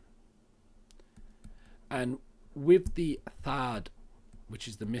Japan, and with the THAAD, which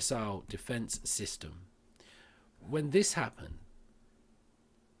is the missile defense system, when this happened,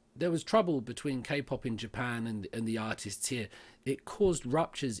 there was trouble between K-pop in Japan and the artists here. It caused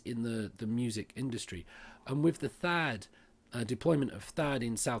ruptures in the music industry. And with the THAAD, deployment of THAAD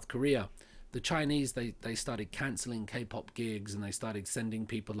in South Korea, the Chinese, they started cancelling K-pop gigs and they started sending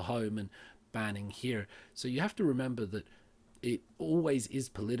people home and banning here. So you have to remember that it always is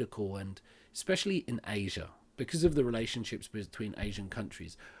political, and especially in Asia, because of the relationships between Asian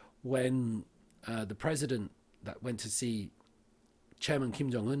countries. When the president that went to see Chairman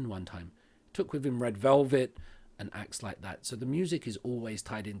Kim Jong-un one time took with him Red Velvet and acts like that. So the music is always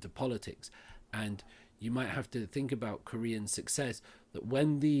tied into politics. And you might have to think about Korean success, that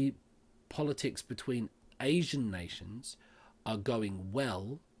when the politics between Asian nations are going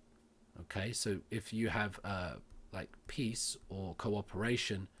well, okay, so if you have like peace or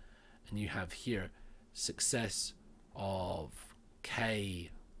cooperation, and you have here success of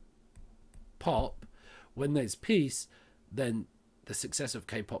K-pop, when there's peace, then the success of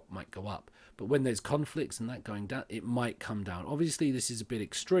K-pop might go up. But when there's conflicts and that going down, it might come down. Obviously, this is a bit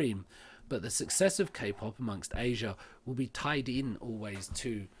extreme, but the success of K-pop amongst Asia will be tied in always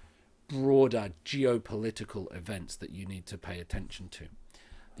to broader geopolitical events that you need to pay attention to.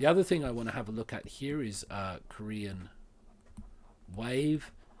 The other thing I want to have a look at here is Korean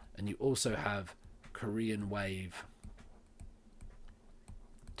wave, and you also have Korean wave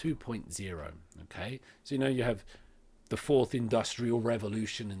 2.0. Okay, so you have the fourth industrial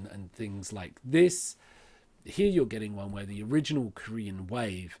revolution and things like this. Here you're getting one where the original Korean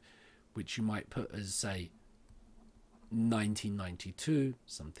wave, which you might put as, say, 1992,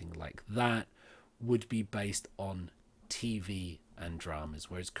 something like that, would be based on TV and dramas,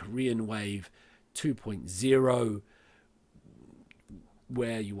 whereas Korean wave 2.0,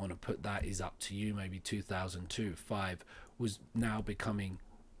 where you want to put that is up to you. Maybe 2002, 5 was now becoming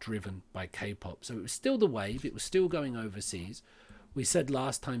driven by K-pop. So it was still the wave, it was still going overseas. We said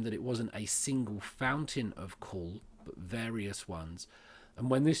last time that it wasn't a single fountain of cool, but various ones. And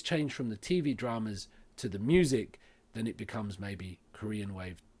when this changed from the TV dramas to the music, then it becomes maybe Korean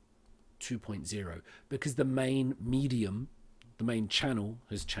wave 2.0, because the main medium, the main channel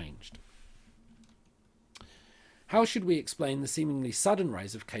has changed. How should we explain the seemingly sudden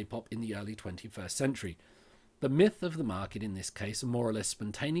rise of K-pop in the early 21st century? The myth of the market in this case, a more or less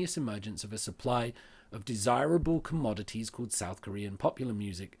spontaneous emergence of a supply of desirable commodities called South Korean popular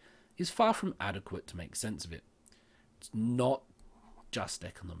music, is far from adequate to make sense of it. It's not just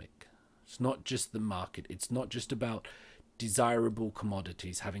economic. It's not just the market. It's not just about desirable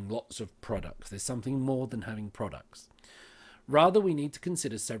commodities, having lots of products. There's something more than having products. Rather, we need to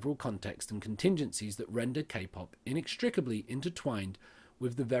consider several contexts and contingencies that render K-pop inextricably intertwined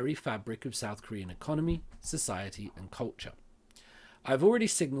with the very fabric of South Korean economy, society, and culture. I've already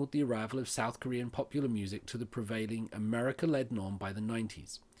signalled the arrival of South Korean popular music to the prevailing America-led norm by the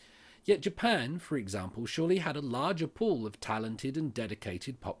 90s. Yet Japan, for example, surely had a larger pool of talented and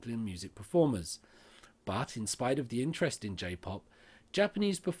dedicated popular music performers. But, in spite of the interest in J-pop,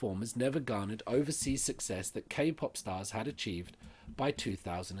 Japanese performers never garnered overseas success that K-pop stars had achieved by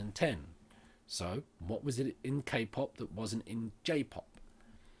 2010. So, what was it in K-pop that wasn't in J-pop?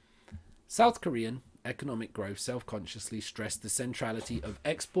 South Korean economic growth self-consciously stressed the centrality of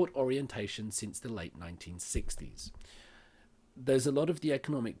export orientation since the late 1960s. There's a lot of the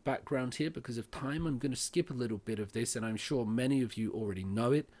economic background here. Because of time, I'm going to skip a little bit of this, and I'm sure many of you already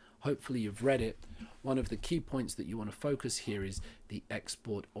know it. Hopefully you've read it. One of the key points that you want to focus here is the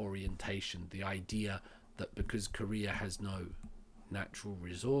export orientation, the idea that because Korea has no natural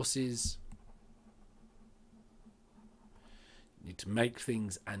resources, you need to make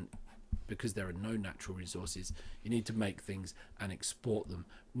things, and because there are no natural resources. You need to make things and export them.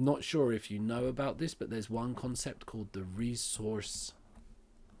 Not sure if you know about this, but there's one concept called the resource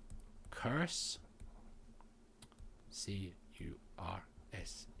curse. C-U-R-S-E.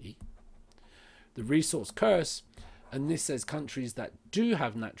 The resource curse, and this says countries that do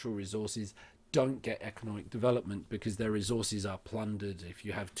have natural resources don't get economic development because their resources are plundered. If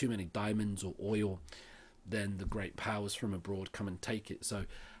you have too many diamonds or oil, then the great powers from abroad come and take it. So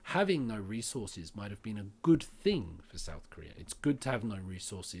having no resources might have been a good thing for South Korea. It's good to have no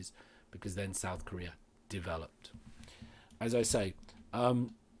resources because then South Korea developed. As I say,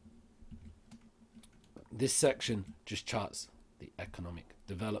 this section just charts the economic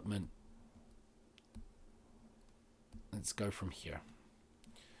development. Let's go from here.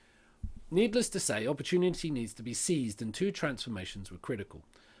 Needless to say, opportunity needs to be seized, and two transformations were critical.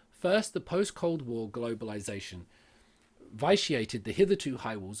 First, the post-Cold War globalization vitiated the hitherto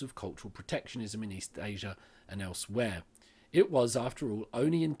high walls of cultural protectionism in East Asia and elsewhere. It was, after all,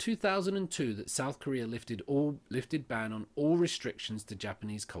 only in 2002 that South Korea lifted ban on all restrictions to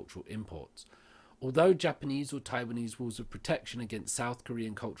Japanese cultural imports. Although Japanese or Taiwanese walls of protection against South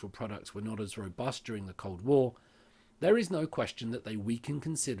Korean cultural products were not as robust during the Cold War, there is no question that they weakened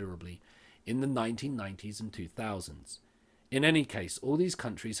considerably in the 1990s and 2000s. In any case, all these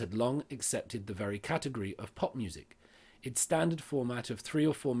countries had long accepted the very category of pop music, its standard format of 3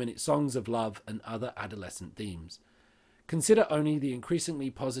 or 4 minute songs of love and other adolescent themes. Consider only the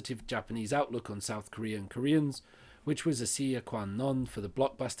increasingly positive Japanese outlook on South Korea and Koreans, which was a sine qua non for the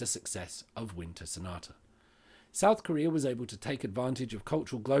blockbuster success of Winter Sonata. South Korea was able to take advantage of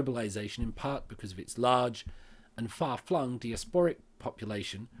cultural globalization in part because of its large and far-flung diasporic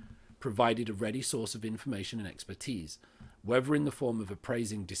population, provided a ready source of information and expertise, whether in the form of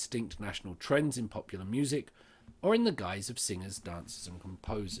appraising distinct national trends in popular music or in the guise of singers, dancers and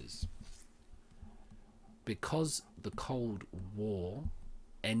composers. Because the Cold War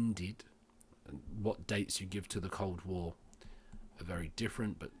ended, and what dates you give to the Cold War are very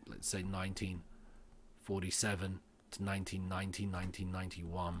different, but let's say 1947 to 1990,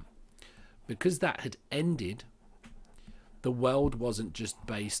 1991. Because that had ended, the world wasn't just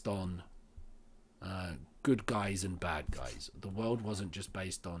based on good guys and bad guys. The world wasn't just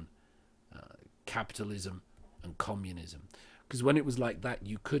based on capitalism and communism. Because when it was like that,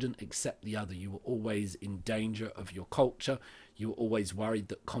 you couldn't accept the other. You were always in danger of your culture. You were always worried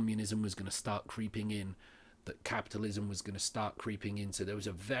that communism was going to start creeping in, that capitalism was going to start creeping in. So there was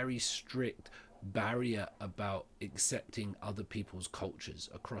a very strict barrier about accepting other people's cultures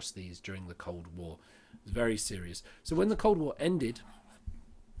across these during the Cold War. It was very serious. So when the Cold War ended,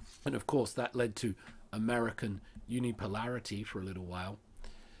 and of course that led to American unipolarity for a little while,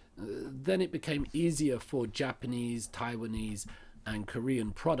 then it became easier for Japanese, Taiwanese and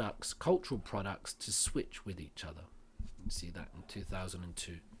Korean products, cultural products, to switch with each other. You see that in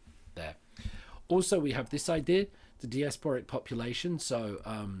 2002 there. Also, we have this idea, the diasporic population. So,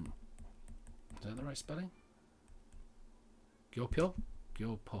 is that the right spelling? Gyopyo?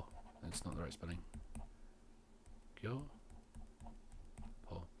 Gyopo. That's not the right spelling. Gyopo.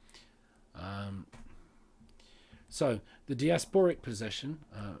 So, the diasporic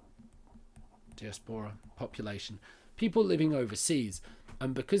diaspora population, people living overseas,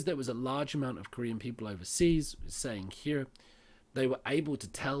 and because there was a large amount of Korean people overseas, saying here, they were able to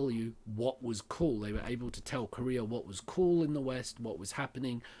tell you what was cool. They were able to tell Korea what was cool in the West, what was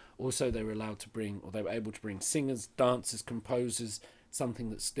happening. Also, they were allowed to bring, or they were able to bring singers, dancers, composers, something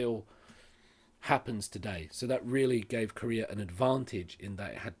that still happens today. So that really gave Korea an advantage in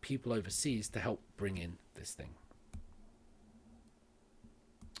that it had people overseas to help bring in this thing.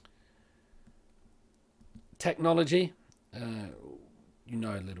 Technology, you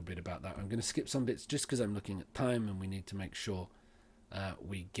know a little bit about that. I'm going to skip some bits just because I'm looking at time and we need to make sure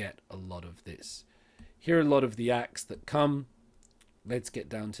we get a lot of this. Here are a lot of the acts that come. Let's get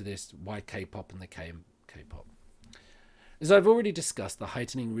down to this, why K-pop and the K-pop. As I've already discussed, the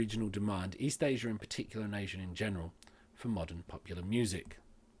heightening regional demand, East Asia in particular and Asia in general, for modern popular music.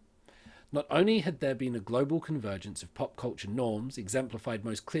 Not only had there been a global convergence of pop culture norms, exemplified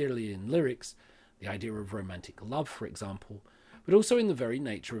most clearly in lyrics, the idea of romantic love, for example, but also in the very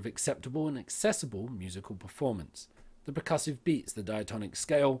nature of acceptable and accessible musical performance. The percussive beats, the diatonic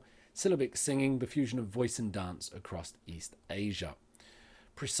scale, syllabic singing, the fusion of voice and dance across East Asia.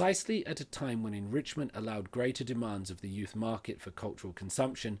 Precisely at a time when enrichment allowed greater demands of the youth market for cultural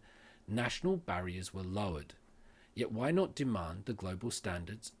consumption, national barriers were lowered. Yet why not demand the global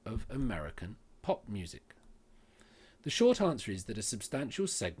standards of American pop music? The short answer is that a substantial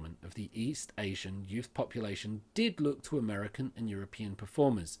segment of the East Asian youth population did look to American and European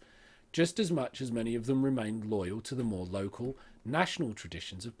performers just as much as many of them remained loyal to the more local, national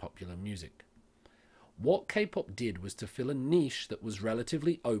traditions of popular music. What K-pop did was to fill a niche that was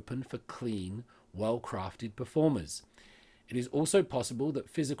relatively open for clean, well-crafted performers. It is also possible that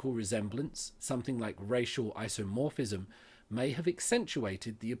physical resemblance, something like racial isomorphism, may have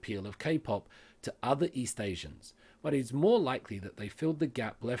accentuated the appeal of K-pop to other East Asians, but it is more likely that they filled the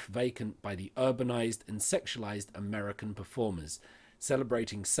gap left vacant by the urbanized and sexualized American performers,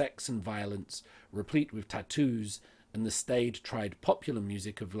 celebrating sex and violence, replete with tattoos, and the staid-tried popular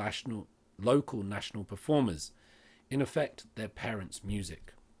music of local national performers, in effect, their parents'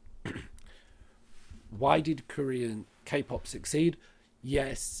 music. Why did Korean K-pop succeed?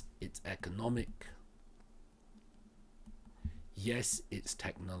 Yes, it's economic. Yes, it's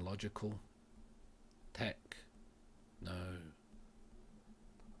technological. No.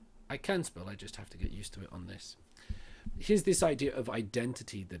 I can spell, I just have to get used to it on this. Here's this idea of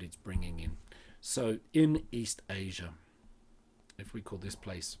identity that it's bringing in. So in East Asia, if we call this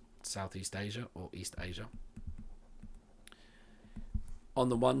place Southeast Asia or East Asia, on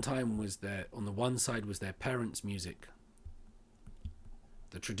the one side was their parents' music,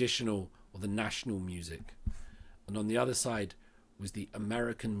 the traditional or the national music, and on the other side was the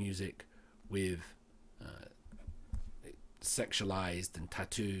American music with sexualized and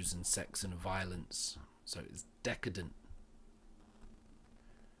tattoos and sex and violence. So it's decadent.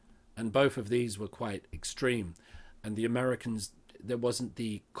 And both of these were quite extreme. And the Americans, there wasn't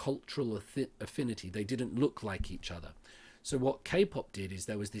the cultural affinity. They didn't look like each other. So what K-pop did is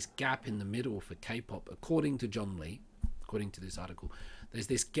there was this gap in the middle for K-pop, according to John Lee, according to this article. There's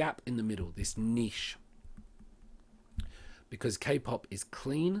this gap in the middle, this niche. Because K-pop is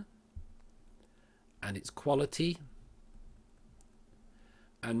clean and it's quality,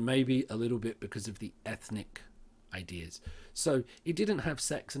 and maybe a little bit because of the ethnic ideas. So it didn't have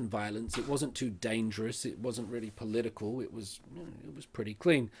sex and violence. It wasn't too dangerous. It wasn't really political. It was pretty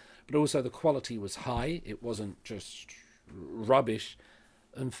clean. But also the quality was high. It wasn't just rubbish.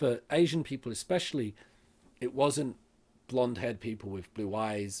 And for Asian people especially, it wasn't blonde-haired people with blue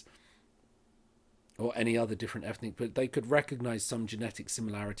eyes or any other different ethnic, but they could recognize some genetic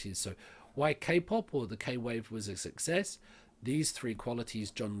similarities. So why K-pop or the K-wave was a success? These three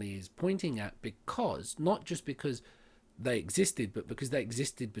qualities John Lee is pointing at, because not just because they existed, but because they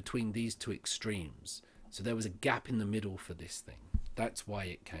existed between these two extremes. So there was a gap in the middle for this thing. That's why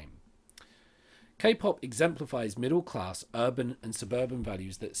it came. K-pop exemplifies middle-class, urban and suburban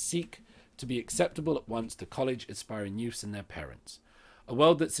values that seek to be acceptable at once to college-aspiring youths and their parents. A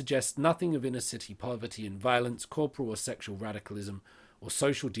world that suggests nothing of inner-city poverty and violence, corporal or sexual radicalism, or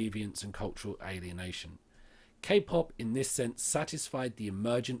social deviance and cultural alienation. K-pop, in this sense, satisfied the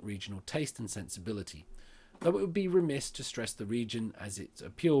emergent regional taste and sensibility, though it would be remiss to stress the region, as its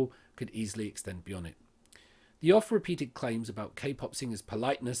appeal could easily extend beyond it. The oft-repeated claims about K-pop singers'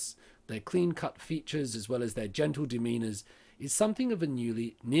 politeness, their clean-cut features, as well as their gentle demeanours, is something of a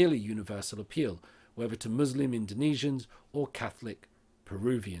nearly universal appeal, whether to Muslim Indonesians or Catholic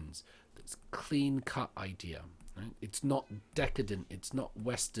Peruvians. That's clean-cut idea. Right? It's not decadent, it's not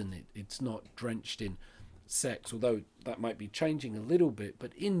Western, it's not drenched in sex, although that might be changing a little bit,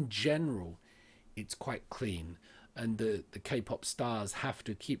 but in general it's quite clean, and the K-pop stars have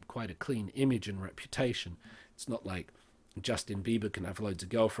to keep quite a clean image and reputation. It's not like Justin Bieber can have loads of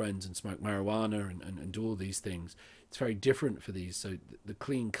girlfriends and smoke marijuana and do all these things. It's very different for these, so the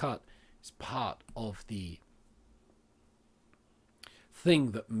clean cut is part of the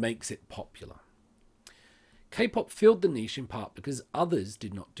thing that makes it popular. K-pop filled the niche in part because others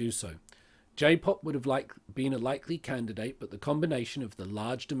did not do so. J-pop would have been a likely candidate, but the combination of the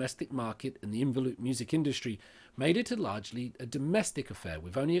large domestic market and the involute music industry made it largely a domestic affair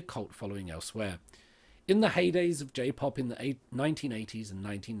with only a cult following elsewhere. In the heydays of J-pop in the 1980s and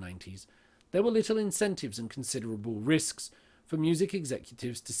 1990s, there were little incentives and considerable risks for music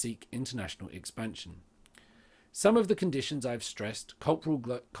executives to seek international expansion. Some of the conditions I've stressed, cultural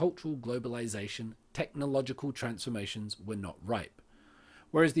globalization, technological transformations, were not ripe.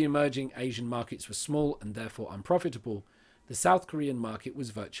 Whereas the emerging Asian markets were small and therefore unprofitable, the South Korean market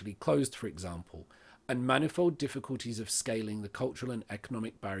was virtually closed, for example, and manifold difficulties of scaling the cultural and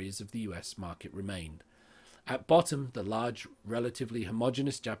economic barriers of the US market remained. At bottom, the large, relatively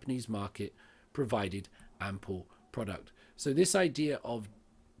homogeneous Japanese market provided ample product. So this idea of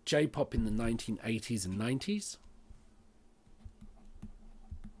J-pop in the 1980s and 90s,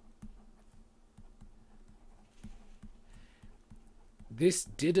 this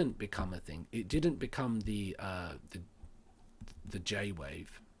didn't become a thing. It didn't become the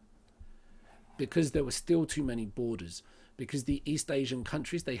J-wave because there were still too many borders. because the East Asian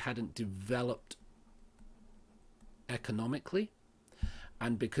countries, they hadn't developed economically,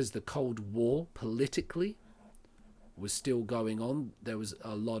 and because the Cold War politically was still going on, there was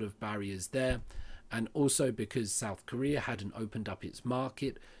a lot of barriers there, and also because South Korea hadn't opened up its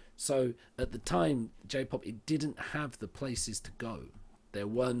market. So at the time, J-pop, it didn't have the places to go. There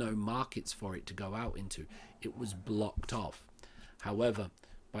were no markets for it to go out into. It was blocked off. However,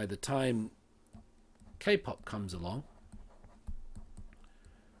 by the time K-pop comes along,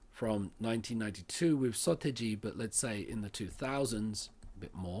 from 1992 with Soteji, but let's say in the 2000s, a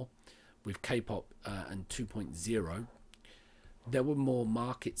bit more, with K-pop and 2.0, there were more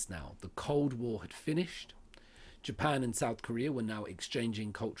markets now. The Cold War had finished. Japan and South Korea were now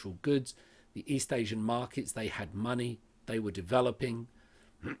exchanging cultural goods. The East Asian markets, they had money, they were developing,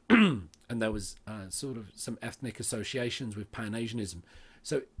 and there was sort of some ethnic associations with Pan-Asianism.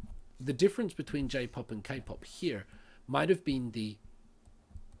 So the difference between J-pop and K-pop here might have been the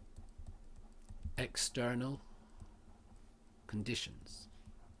external conditions.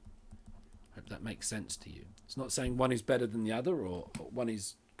 Hope that makes sense to you. It's not saying one is better than the other or one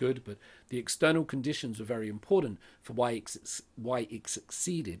is good, but the external conditions were very important for why it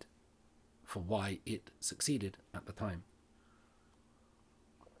succeeded at the time.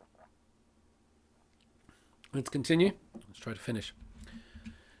 Let's continue. Let's try to finish.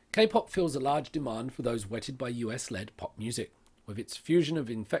 K-pop fills a large demand for those whetted by US-led pop music, with its fusion of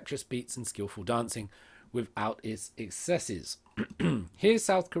infectious beats and skillful dancing, without its excesses. Here,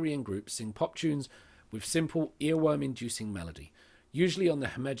 South Korean groups sing pop tunes with simple, earworm-inducing melody, usually on the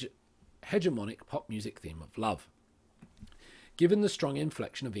hegemonic pop music theme of love. Given the strong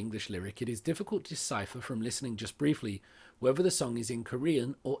inflection of English lyric, it is difficult to decipher from listening just briefly whether the song is in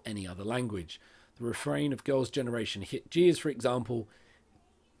Korean or any other language. The refrain of Girls' Generation hit G is, for example,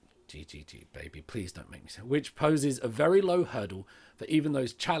 G, baby, please don't make me say, which poses a very low hurdle for even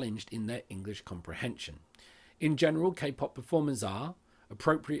those challenged in their English comprehension. In general, K-pop performers are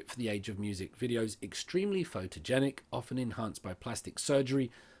appropriate for the age of music videos, extremely photogenic, often enhanced by plastic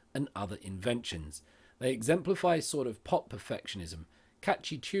surgery and other inventions. They exemplify sort of pop perfectionism,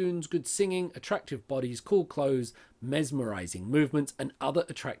 catchy tunes, good singing, attractive bodies, cool clothes, mesmerizing movements, and other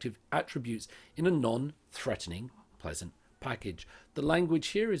attractive attributes in a non-threatening, pleasant package. The language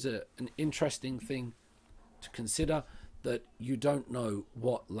here is an interesting thing to consider, that you don't know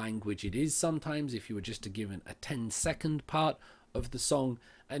what language it is sometimes if you were just to given a 10-second part of the song,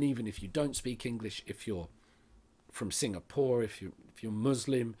 and even if you don't speak English, if you're from Singapore, if you're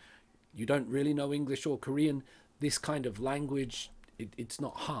Muslim, you don't really know English or Korean, this kind of language, it's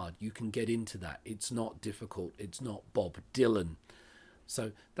not hard. You can get into that. It's not difficult. It's not Bob Dylan.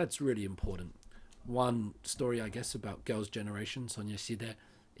 So that's really important. One story, I guess, about Girls' Generation, Sonia Shide,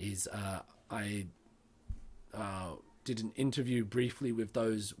 is I did an interview briefly with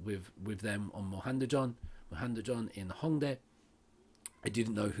those with them on Mohandaejeon in Hongdae. I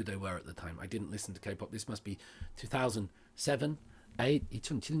didn't know who they were at the time. I didn't listen to K-pop. This must be 2007, 8,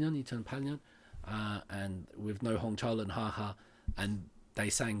 2007년, 2008년, and with No Hongchul and Haha, and they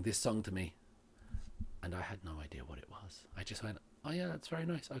sang this song to me, and I had no idea what it was. I just went, oh yeah, that's very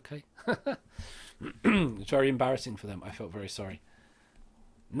nice, okay. It's very embarrassing for them. I felt very sorry.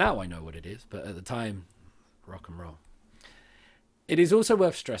 Now I know what it is, but at the time, rock and roll. It is also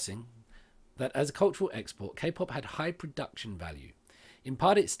worth stressing that as a cultural export, K-pop had high production value. In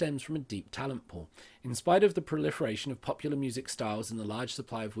part, it stems from a deep talent pool. In spite of the proliferation of popular music styles and the large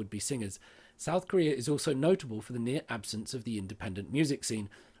supply of would-be singers, South Korea is also notable for the near absence of the independent music scene,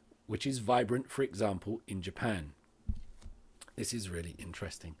 which is vibrant, for example, in Japan. This is really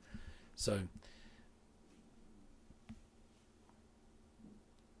interesting. So,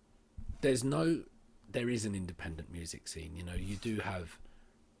 there is an independent music scene. You know, you do have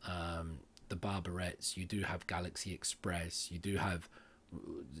the Barbarettes, you do have Galaxy Express, you do have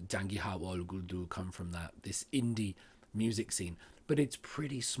Jangi Hawol Guldu come from this indie music scene, but it's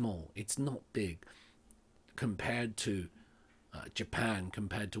pretty small. It's not big compared to Japan,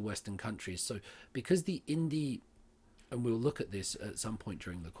 compared to Western countries. So because the indie, and we'll look at this at some point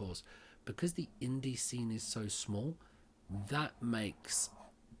during the course, because the indie scene is so small, that makes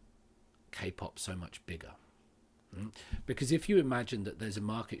K-pop so much bigger. Because if you imagine that there's a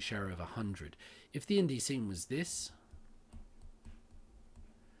market share of 100, if the indie scene was this,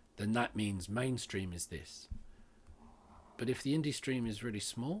 then that means mainstream is this. But if the indie stream is really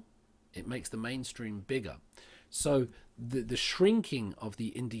small, it makes the mainstream bigger. So the shrinking of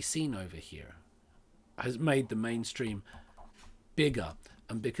the indie scene over here has made the mainstream bigger.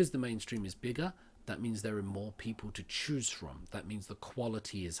 And because the mainstream is bigger, that means there are more people to choose from. That means the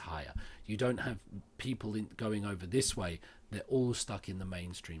quality is higher. You don't have people going over this way. They're all stuck in the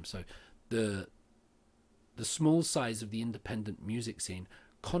mainstream. So the small size of the independent music scene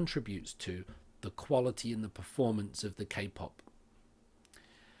contributes to the quality and the performance of the K-pop.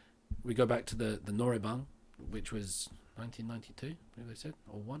 We go back to the Noraebang, which was 1992, I believe they said,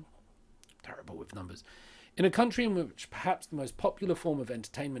 or one. Terrible with numbers. In a country in which perhaps the most popular form of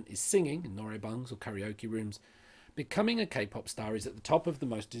entertainment is singing in Noraebangs or karaoke rooms, becoming a K-pop star is at the top of the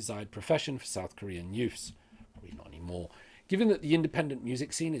most desired profession for South Korean youths. Probably not anymore. Given that the independent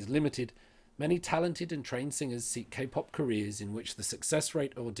music scene is limited, many talented and trained singers seek K-pop careers in which the success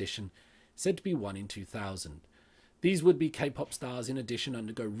rate audition is said to be 1 in 2,000. These would-be K-pop stars in addition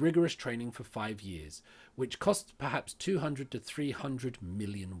undergo rigorous training for 5 years, which costs perhaps 200 to 300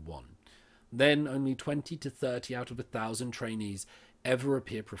 million won. Then only 20 to 30 out of 1,000 trainees ever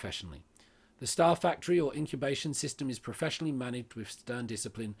appear professionally. The Star Factory or incubation system is professionally managed with stern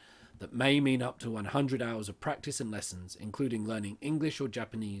discipline that may mean up to 100 hours of practice and lessons, including learning English or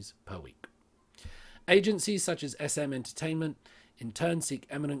Japanese per week. Agencies such as SM Entertainment in turn seek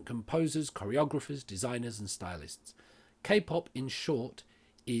eminent composers, choreographers, designers and stylists. K-pop, in short,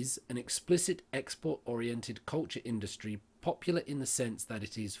 is an explicit export-oriented culture industry, popular in the sense that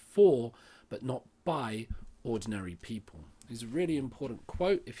it is for, but not by, ordinary people. It's a really important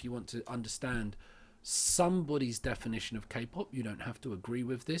quote if you want to understand somebody's definition of K-pop. You don't have to agree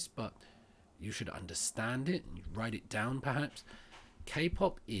with this, but you should understand it and write it down perhaps.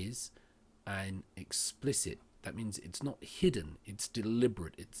 K-pop is an explicit, that means it's not hidden, it's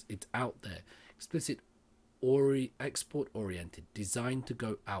deliberate, it's out there, explicit, export oriented, designed to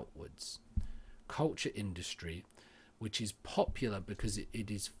go outwards culture industry, which is popular because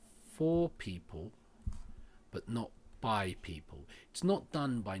it is for people but not by people. It's not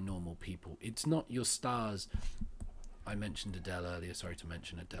done by normal people. It's not your stars. I mentioned Adele earlier. Sorry to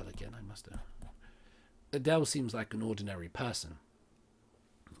mention Adele again. I must have. Adele seems like an ordinary person.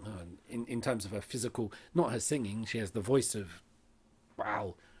 In terms of her physical, not her singing, she has the voice of,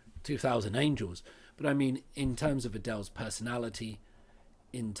 wow, 2,000 angels. But I mean, in terms of Adele's personality,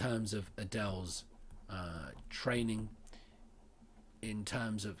 in terms of Adele's training, in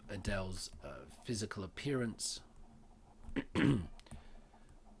terms of Adele's physical appearance,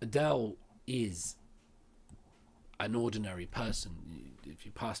 Adele is an ordinary person. If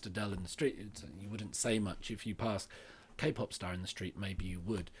you passed Adele in the street, you wouldn't say much. If you passed K-pop star in the street, maybe you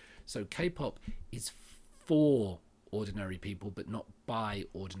would. So K-pop is for ordinary people, but not by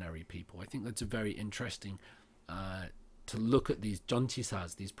ordinary people. I think that's a very interesting to look at these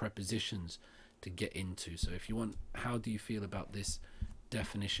jontisas, these prepositions, to get into. So if you want, how do you feel about this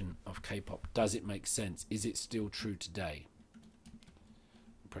definition of K-pop? Does it make sense? Is it still true today?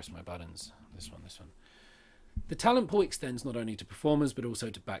 Press my buttons. This one. The talent pool extends not only to performers but also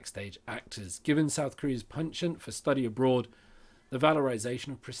to backstage actors. Given South Korea's penchant for study abroad, the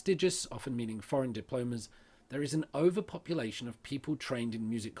valorization of prestigious, often meaning foreign diplomas, there is an overpopulation of people trained in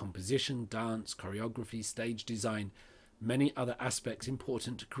music composition, dance, choreography, stage design, many other aspects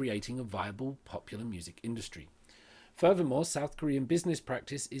important to creating a viable popular music industry. Furthermore, South Korean business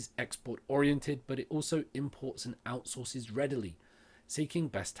practice is export-oriented, but it also imports and outsources readily, seeking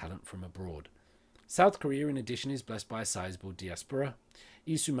best talent from abroad. South Korea, in addition, is blessed by a sizable diaspora.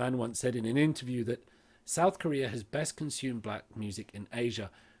 Lee Soo-man once said in an interview that South Korea has best consumed black music in Asia.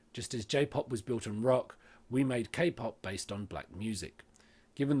 Just as J-pop was built on rock, we made K-pop based on black music.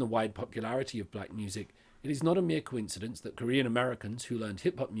 Given the wide popularity of black music, it is not a mere coincidence that Korean Americans who learned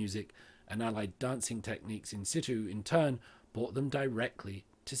hip-hop music and allied dancing techniques in situ, in turn, brought them directly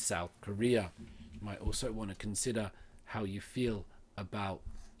to South Korea. You might also want to consider how you feel about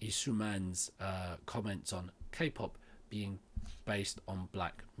Lee Soo-man's comments on K-pop being based on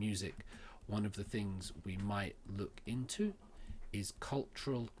black music. One of the things we might look into is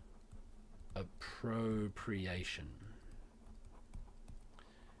cultural appropriation.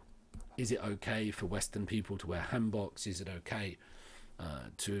 Is it okay for Western people to wear hanboks? Is it okay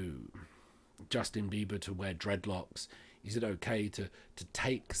to Justin Bieber to wear dreadlocks? Is it okay to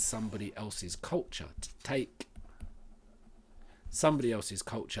take somebody else's culture, to take somebody else's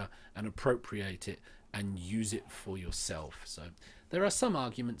culture and appropriate it and use it for yourself? So there are some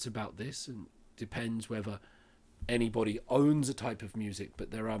arguments about this, and depends whether anybody owns a type of music,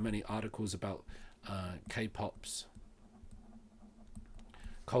 but there are many articles about K-pop's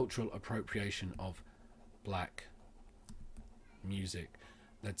cultural appropriation of black music.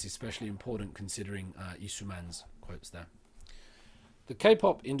 That's especially important considering Lee Soo-man's quotes there. The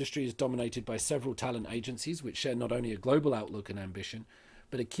K-pop industry is dominated by several talent agencies which share not only a global outlook and ambition,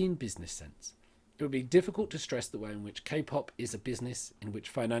 but a keen business sense. It would be difficult to stress the way in which K-pop is a business in which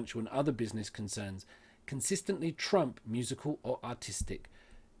financial and other business concerns consistently trump musical or artistic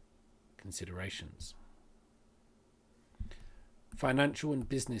considerations. Financial and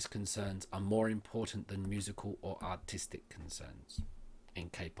business concerns are more important than musical or artistic concerns in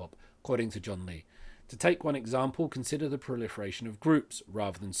K-pop, according to John Lee. To take one example, consider the proliferation of groups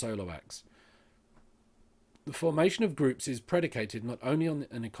rather than solo acts. The formation of groups is predicated not only on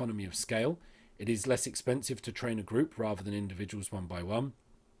an economy of scale, it is less expensive to train a group rather than individuals one by one,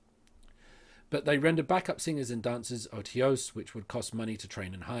 but they render backup singers and dancers OTOs, which would cost money to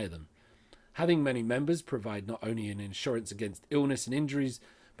train and hire them. Having many members provide not only an insurance against illness and injuries,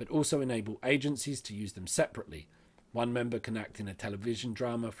 but also enable agencies to use them separately. One member can act in a television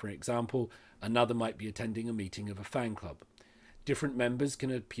drama, for example, another might be attending a meeting of a fan club. Different members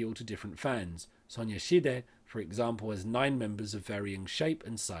can appeal to different fans. Sonya Shide, for example, has 9 members of varying shape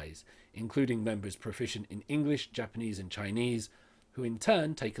and size, including members proficient in English, Japanese and Chinese, who in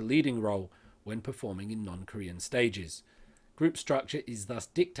turn take a leading role when performing in non-Korean stages. Group structure is thus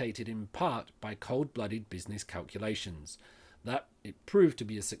dictated in part by cold-blooded business calculations. That it proved to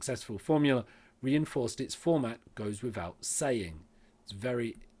be a successful formula reinforced its format goes without saying. It's a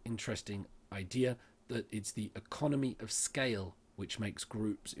very interesting idea that it's the economy of scale which makes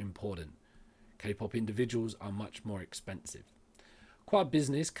groups important. K-pop individuals are much more expensive. Qua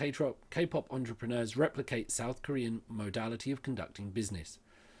business, K-pop entrepreneurs replicate South Korean modality of conducting business.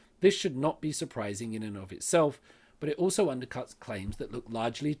 This should not be surprising in and of itself, but it also undercuts claims that look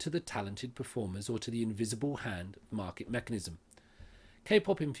largely to the talented performers or to the invisible hand of market mechanism.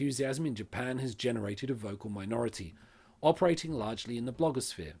 K-pop enthusiasm in Japan has generated a vocal minority, operating largely in the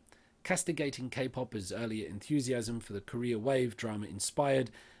blogosphere, castigating K-popers' earlier enthusiasm for the Korea wave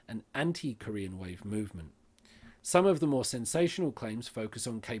drama-inspired and anti-Korean wave movement. Some of the more sensational claims focus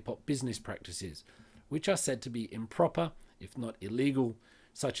on K-pop business practices, which are said to be improper, if not illegal,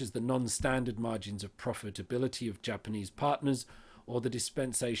 such as the non-standard margins of profitability of Japanese partners or the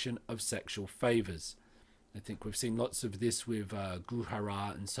dispensation of sexual favours. I think we've seen lots of this with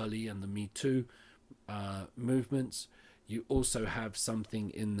Guhara and Sully and the Me Too movements. You also have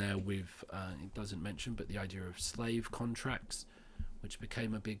something in there with, it doesn't mention, but the idea of slave contracts, which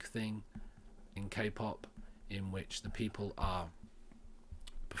became a big thing in K-pop, in which the people are,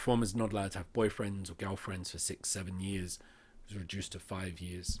 performers not allowed to have boyfriends or girlfriends for 6-7 years. It was reduced to 5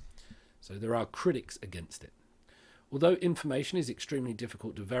 years. So there are critics against it. Although information is extremely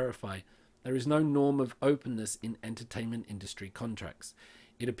difficult to verify, there is no norm of openness in entertainment industry contracts.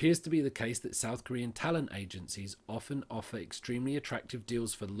 It appears to be the case that South Korean talent agencies often offer extremely attractive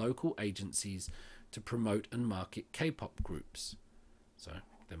deals for local agencies to promote and market K-pop groups. So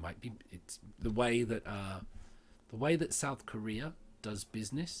there might be, it's the way that South Korea does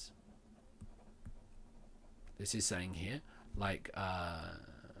business. This is saying here, like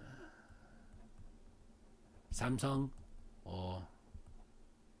Samsung or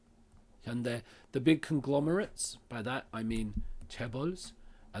Hyundai, the big conglomerates, by that I mean chaebols,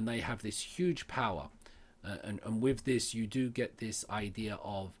 and they have this huge power. And with this, you do get this idea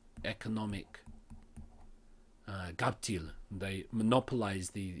of economic gaptil. They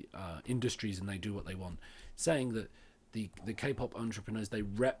monopolize the industries and they do what they want. Saying that the K-pop entrepreneurs, they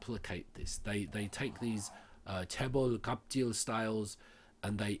replicate this. They take these chaebol, gaptil styles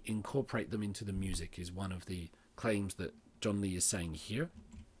and they incorporate them into the music, is one of the claims that John Lee is saying here.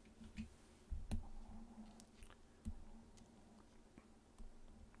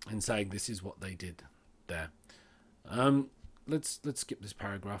 And saying this is what they did there. Let's skip this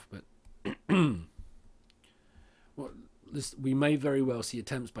paragraph, but well, we may very well see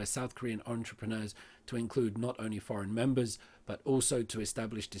attempts by South Korean entrepreneurs to include not only foreign members, but also to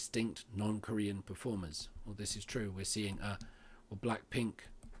establish distinct non-Korean performers. Well, this is true. We're seeing Blackpink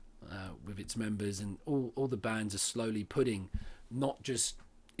with its members, and all the bands are slowly putting not just,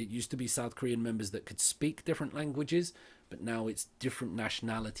 it used to be South Korean members that could speak different languages, but now it's different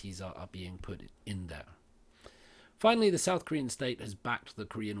nationalities are being put in there. Finally, the South Korean state has backed the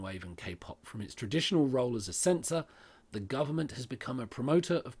Korean wave and K-pop. From its traditional role as a censor, the government has become a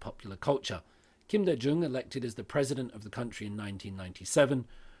promoter of popular culture. Kim Dae-jung, elected as the president of the country in 1997,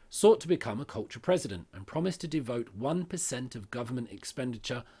 sought to become a culture president and promised to devote 1% of government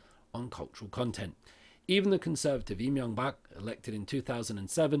expenditure on cultural content. Even the conservative Lee Myung-bak, elected in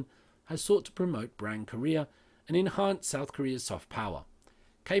 2007, has sought to promote brand Korea and enhance South Korea's soft power.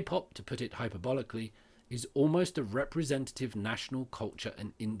 K-pop, to put it hyperbolically, is almost a representative national culture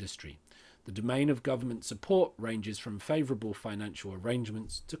and industry. The domain of government support ranges from favourable financial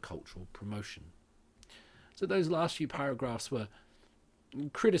arrangements to cultural promotion. So those last few paragraphs were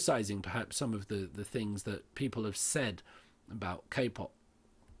criticizing perhaps some of the things that people have said about K-pop.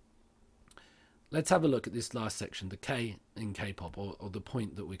 Let's have a look at this last section, the K in K-pop, or the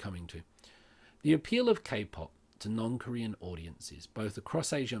point that we're coming to. The appeal of K-pop to non-Korean audiences, both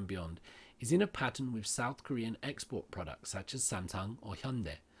across Asia and beyond, is in a pattern with South Korean export products such as Samsung or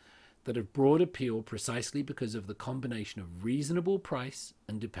Hyundai that have broad appeal precisely because of the combination of reasonable price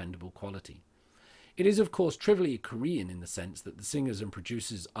and dependable quality. It is, of course, trivially Korean in the sense that the singers and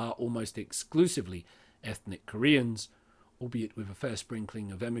producers are almost exclusively ethnic Koreans, albeit with a fair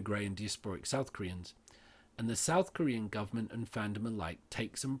sprinkling of emigre and diasporic South Koreans, and the South Korean government and fandom alike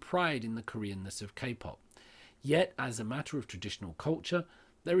take some pride in the Koreanness of K-pop. Yet, as a matter of traditional culture,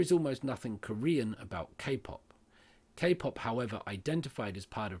 there is almost nothing Korean about K-pop. K-pop, however, identified as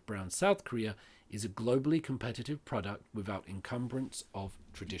part of brown South Korea, is a globally competitive product without encumbrance of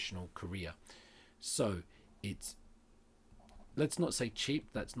traditional Korea. So, it's, let's not say cheap,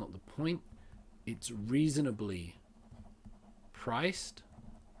 that's not the point. It's reasonably priced,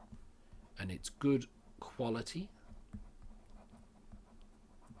 and it's good quality,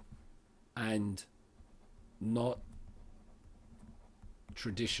 and not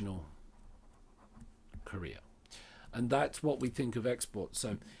traditional Korea. And that's what we think of exports.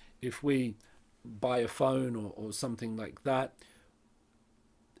 So if we buy a phone or something like that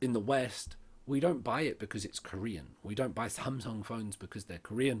in the West, we don't buy it because it's Korean. We don't buy Samsung phones because they're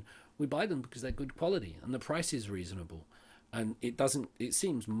Korean. We buy them because they're good quality and the price is reasonable, and it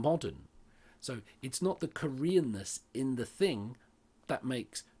seems modern. So it's not the Koreanness in the thing that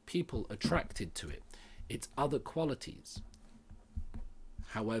makes people attracted to it. It's other qualities.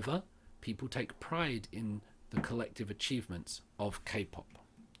 However, people take pride in the collective achievements of K-pop,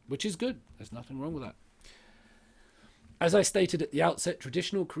 which is good. There's nothing wrong with that. As I stated at the outset,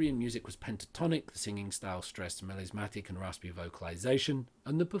 traditional Korean music was pentatonic, the singing style stressed melismatic and raspy vocalization,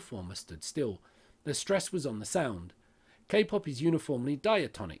 and the performer stood still. The stress was on the sound. K-pop is uniformly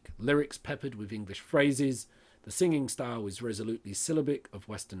diatonic, lyrics peppered with English phrases, the singing style is resolutely syllabic of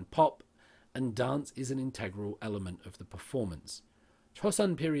Western pop, and dance is an integral element of the performance.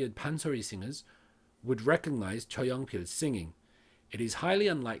 Chosun period pansori singers would recognize Cho Young-pil's singing. It is highly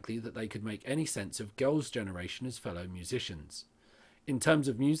unlikely that they could make any sense of girls' generation as fellow musicians. In terms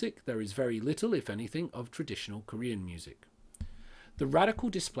of music, there is very little, if anything, of traditional Korean music. The radical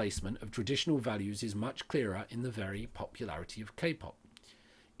displacement of traditional values is much clearer in the very popularity of K-pop.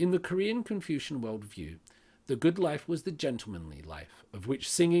 In the Korean Confucian worldview, the good life was the gentlemanly life, of which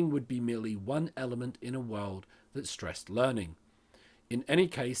singing would be merely one element in a world that stressed learning. In any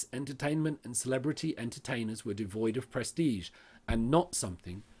case, entertainment and celebrity entertainers were devoid of prestige and not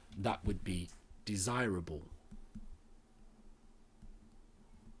something that would be desirable.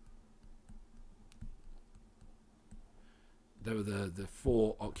 There were the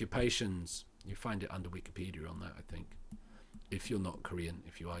 4 occupations. You find it under Wikipedia on that, I think. If you're not Korean,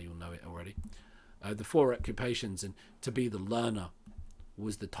 if you are, you'll know it already. The 4 occupations, and to be the learner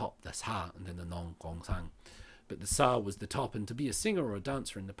was the top, the sa, and then the non gong sang. But the sa was the top, and to be a singer or a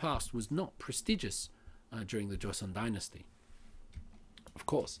dancer in the past was not prestigious during the Joseon dynasty. Of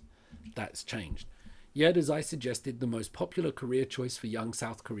course, that's changed. Yet, as I suggested, the most popular career choice for young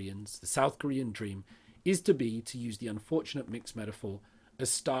South Koreans, the South Korean dream, is to be, to use the unfortunate mixed metaphor, a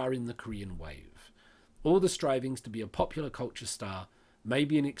star in the Korean wave. All the strivings to be a popular culture star may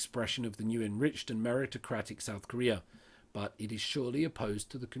be an expression of the new enriched and meritocratic South Korea, but it is surely opposed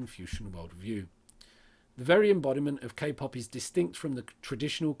to the Confucian worldview. The very embodiment of K-pop is distinct from the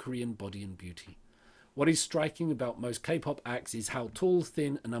traditional Korean body and beauty. What is striking about most K-pop acts is how tall,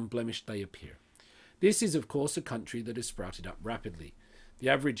 thin, and unblemished they appear. This is, of course, a country that has sprouted up rapidly. The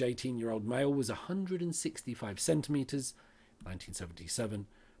average 18-year-old male was 165 centimeters, 1977,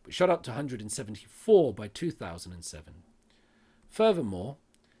 but shot up to 174 by 2007. Furthermore,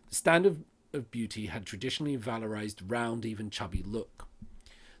 the standard of beauty had traditionally valorized round, even chubby look.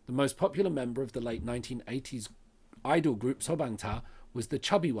 The most popular member of the late 1980s idol group Sobangta was the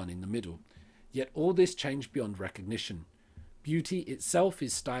chubby one in the middle. Yet all this changed beyond recognition. Beauty itself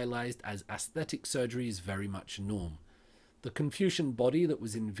is stylized as aesthetic surgery is very much a norm. The Confucian body that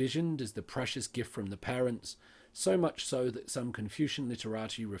was envisioned as the precious gift from the parents, so much so that some Confucian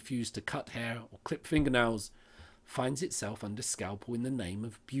literati refused to cut hair or clip fingernails, finds itself under scalpel in the name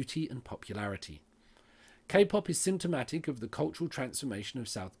of beauty and popularity. K-pop is symptomatic of the cultural transformation of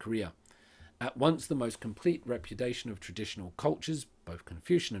South Korea. At once the most complete repudiation of traditional cultures, both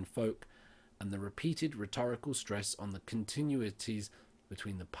Confucian and folk, and the repeated rhetorical stress on the continuities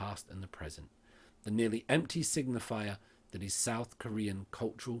between the past and the present, the nearly empty signifier that is South Korean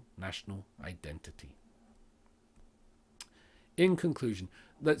cultural national identity. In conclusion,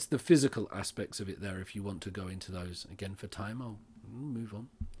 that's the physical aspects of it there. If you want to go into those again for time, I'll move on.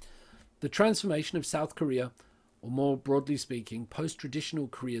 The transformation of South Korea, or more broadly speaking, post-traditional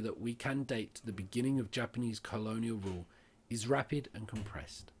Korea that we can date to the beginning of Japanese colonial rule, is rapid and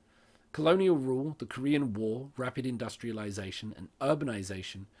compressed. Colonial rule, the Korean War, rapid industrialization and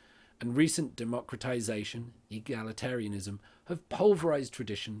urbanization, and recent democratization, egalitarianism, have pulverized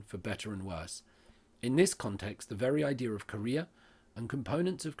tradition for better and worse. In this context, the very idea of Korea and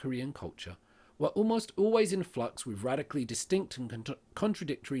components of Korean culture were almost always in flux with radically distinct and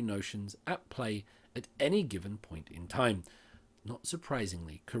contradictory notions at play at any given point in time. Not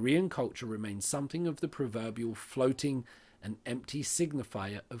surprisingly, Korean culture remains something of the proverbial floating and empty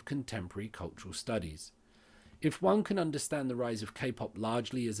signifier of contemporary cultural studies. If one can understand the rise of K-pop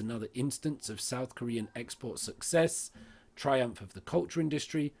largely as another instance of South Korean export success, triumph of the culture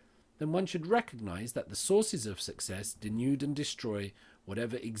industry, then one should recognize that the sources of success denude and destroy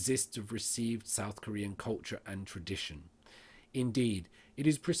whatever exists of received South Korean culture and tradition. Indeed, it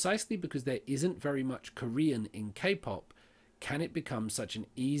is precisely because there isn't very much Korean in K-pop can it become such an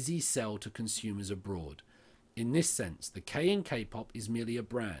easy sell to consumers abroad. In this sense, the K in K-pop is merely a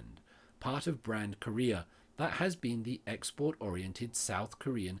brand, part of brand Korea, that has been the export-oriented South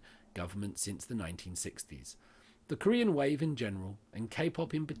Korean government since the 1960s. The Korean wave in general, and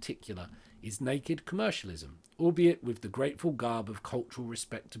K-pop in particular, is naked commercialism, albeit with the grateful garb of cultural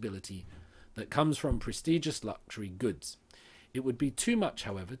respectability that comes from prestigious luxury goods. It would be too much,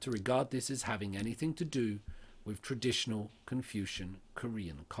 however, to regard this as having anything to do with traditional Confucian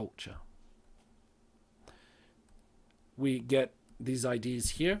Korean culture. We get these ideas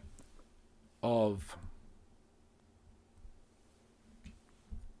here of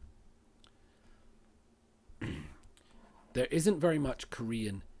there isn't very much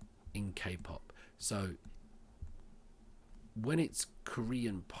Korean in K-pop. So when it's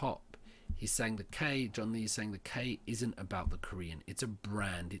Korean pop, he's saying the K, John Lee is saying the K isn't about the Korean. It's a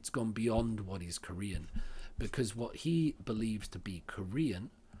brand. It's gone beyond what is Korean. Because what he believes to be Korean,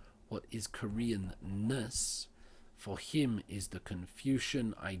 what is Koreanness, for him is the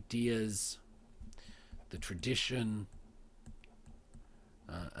Confucian ideas, the tradition,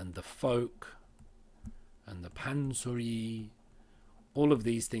 and the folk, and the pansori. All of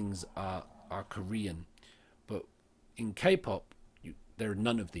these things are Korean. But in K-pop, there are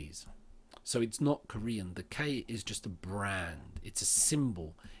none of these. So it's not Korean. The K is just a brand. It's a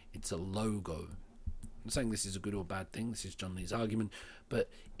symbol. It's a logo. I'm not saying this is a good or bad thing. This is John Lee's argument. But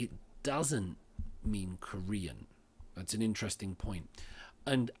it doesn't mean Korean. That's an interesting point.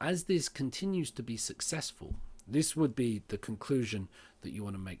 And as this continues to be successful, this would be the conclusion that you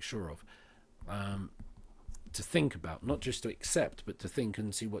want to make sure of. To think about, not just to accept, but to think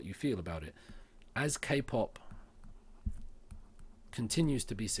and see what you feel about it. As K-pop continues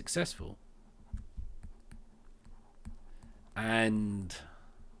to be successful, and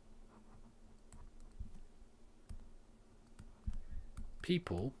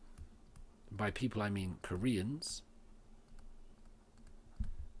people, by people I mean Koreans,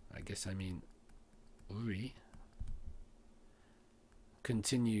 I guess I mean Uri,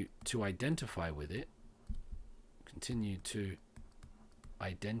 continue to identify with it, continue to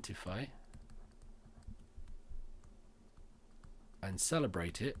identify and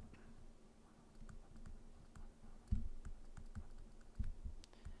celebrate it,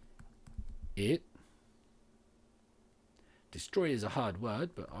 destroy is a hard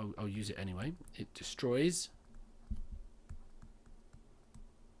word, but I'll use it anyway. It destroys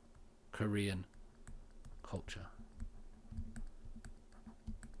Korean culture.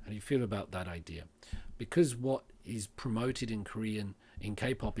 How do you feel about that idea? Because what is promoted in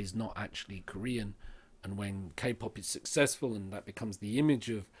K-pop is not actually Korean, and when K-pop is successful and that becomes the image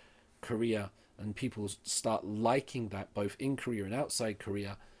of Korea and people start liking that both in Korea and outside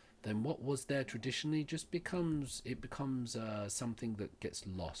Korea, then what was there traditionally just becomes something that gets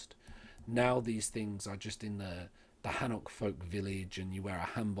lost. Now these things are just in the Hanok folk village, and you wear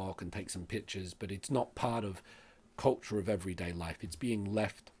a hanbok and take some pictures, but it's not part of culture of everyday life. It's being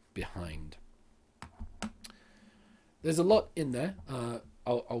left behind. There's a lot in there.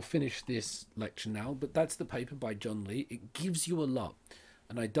 I'll finish this lecture now, but that's the paper by John Lee. It gives you a lot,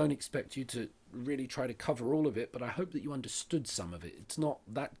 and I don't expect you to really try to cover all of it, but I hope that you understood some of it. It's not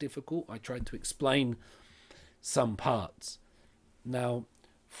that difficult. I tried to explain some parts. Now,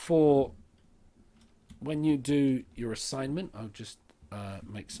 for when you do your assignment, I'll just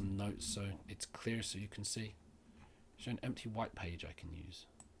make some notes so it's clear so you can see. Show an empty white page I can use.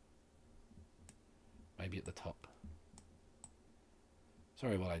 Maybe at the top.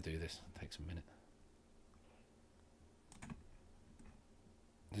 Sorry while I do this. It takes a minute.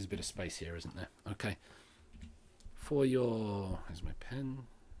 There's a bit of space here, isn't there? Okay. For your, here's my pen.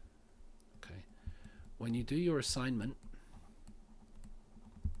 Okay. When you do your assignment,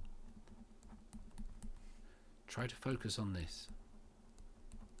 try to focus on this.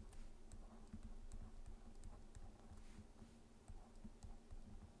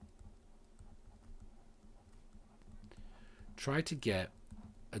 Try to get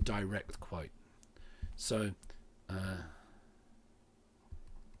a direct quote. So,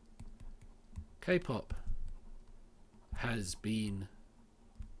 K-pop has been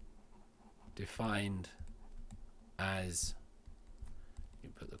defined as, you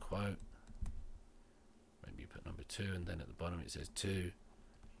put the quote, maybe you put number 2, and then at the bottom it says to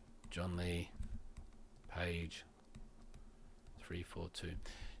John Lee, page 342.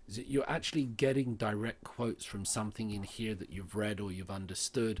 Is that you're actually getting direct quotes from something in here that you've read or you've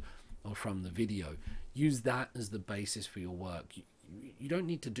understood, or from the video. Use that as the basis for your work. You don't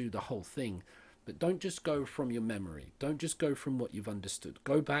need to do the whole thing, but don't just go from your memory. Don't just go from what you've understood.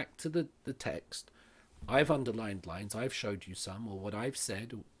 Go back to the text. I've underlined lines. I've showed you some, or what I've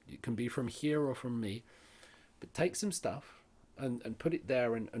said. It can be from here or from me. But take some stuff and put it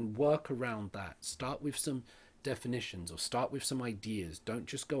there and work around that. Start with some definitions or start with some ideas. Don't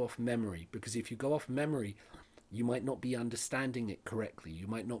just go off memory, because if you go off memory, you might not be understanding it correctly. You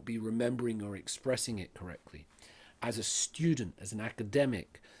might not be remembering or expressing it correctly. As a student, as an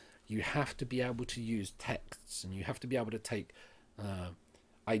academic, you have to be able to use texts, and you have to be able to take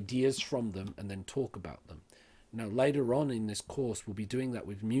ideas from them and then talk about them. Now, later on in this course, we'll be doing that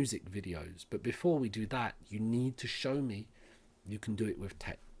with music videos. But before we do that, you need to show me you can do it with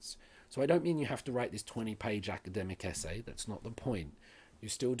texts. So I don't mean you have to write this 20-page academic essay. That's not the point. You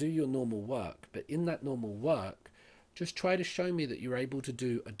still do your normal work. But in that normal work, just try to show me that you're able to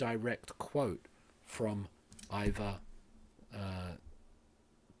do a direct quote from either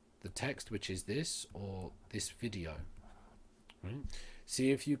the text, which is this, or this video. Right?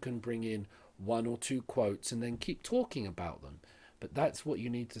 See if you can bring in 1 or 2 quotes and then keep talking about them. But that's what you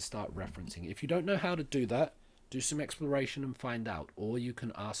need to start referencing. If you don't know how to do that, do some exploration and find out. Or you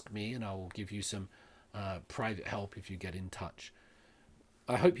can ask me and I will give you some private help if you get in touch.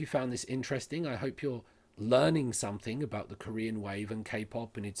 I hope you found this interesting. I hope you're learning something about the Korean wave and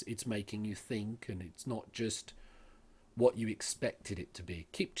K-pop, and it's making you think, and it's not just what you expected it to be.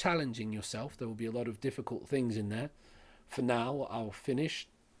 Keep challenging yourself. There will be a lot of difficult things in there. For now, I'll finish.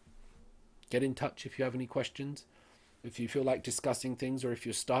 Get in touch if you have any questions. If you feel like discussing things, or if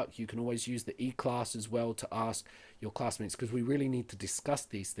you're stuck, you can always use the e-class as well to ask your classmates, because we really need to discuss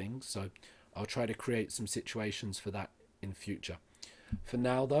these things. So I'll try to create some situations for that in future. For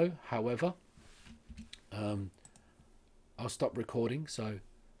now, though, however, I'll stop recording. So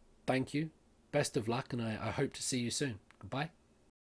thank you. Best of luck, and I hope to see you soon. Goodbye.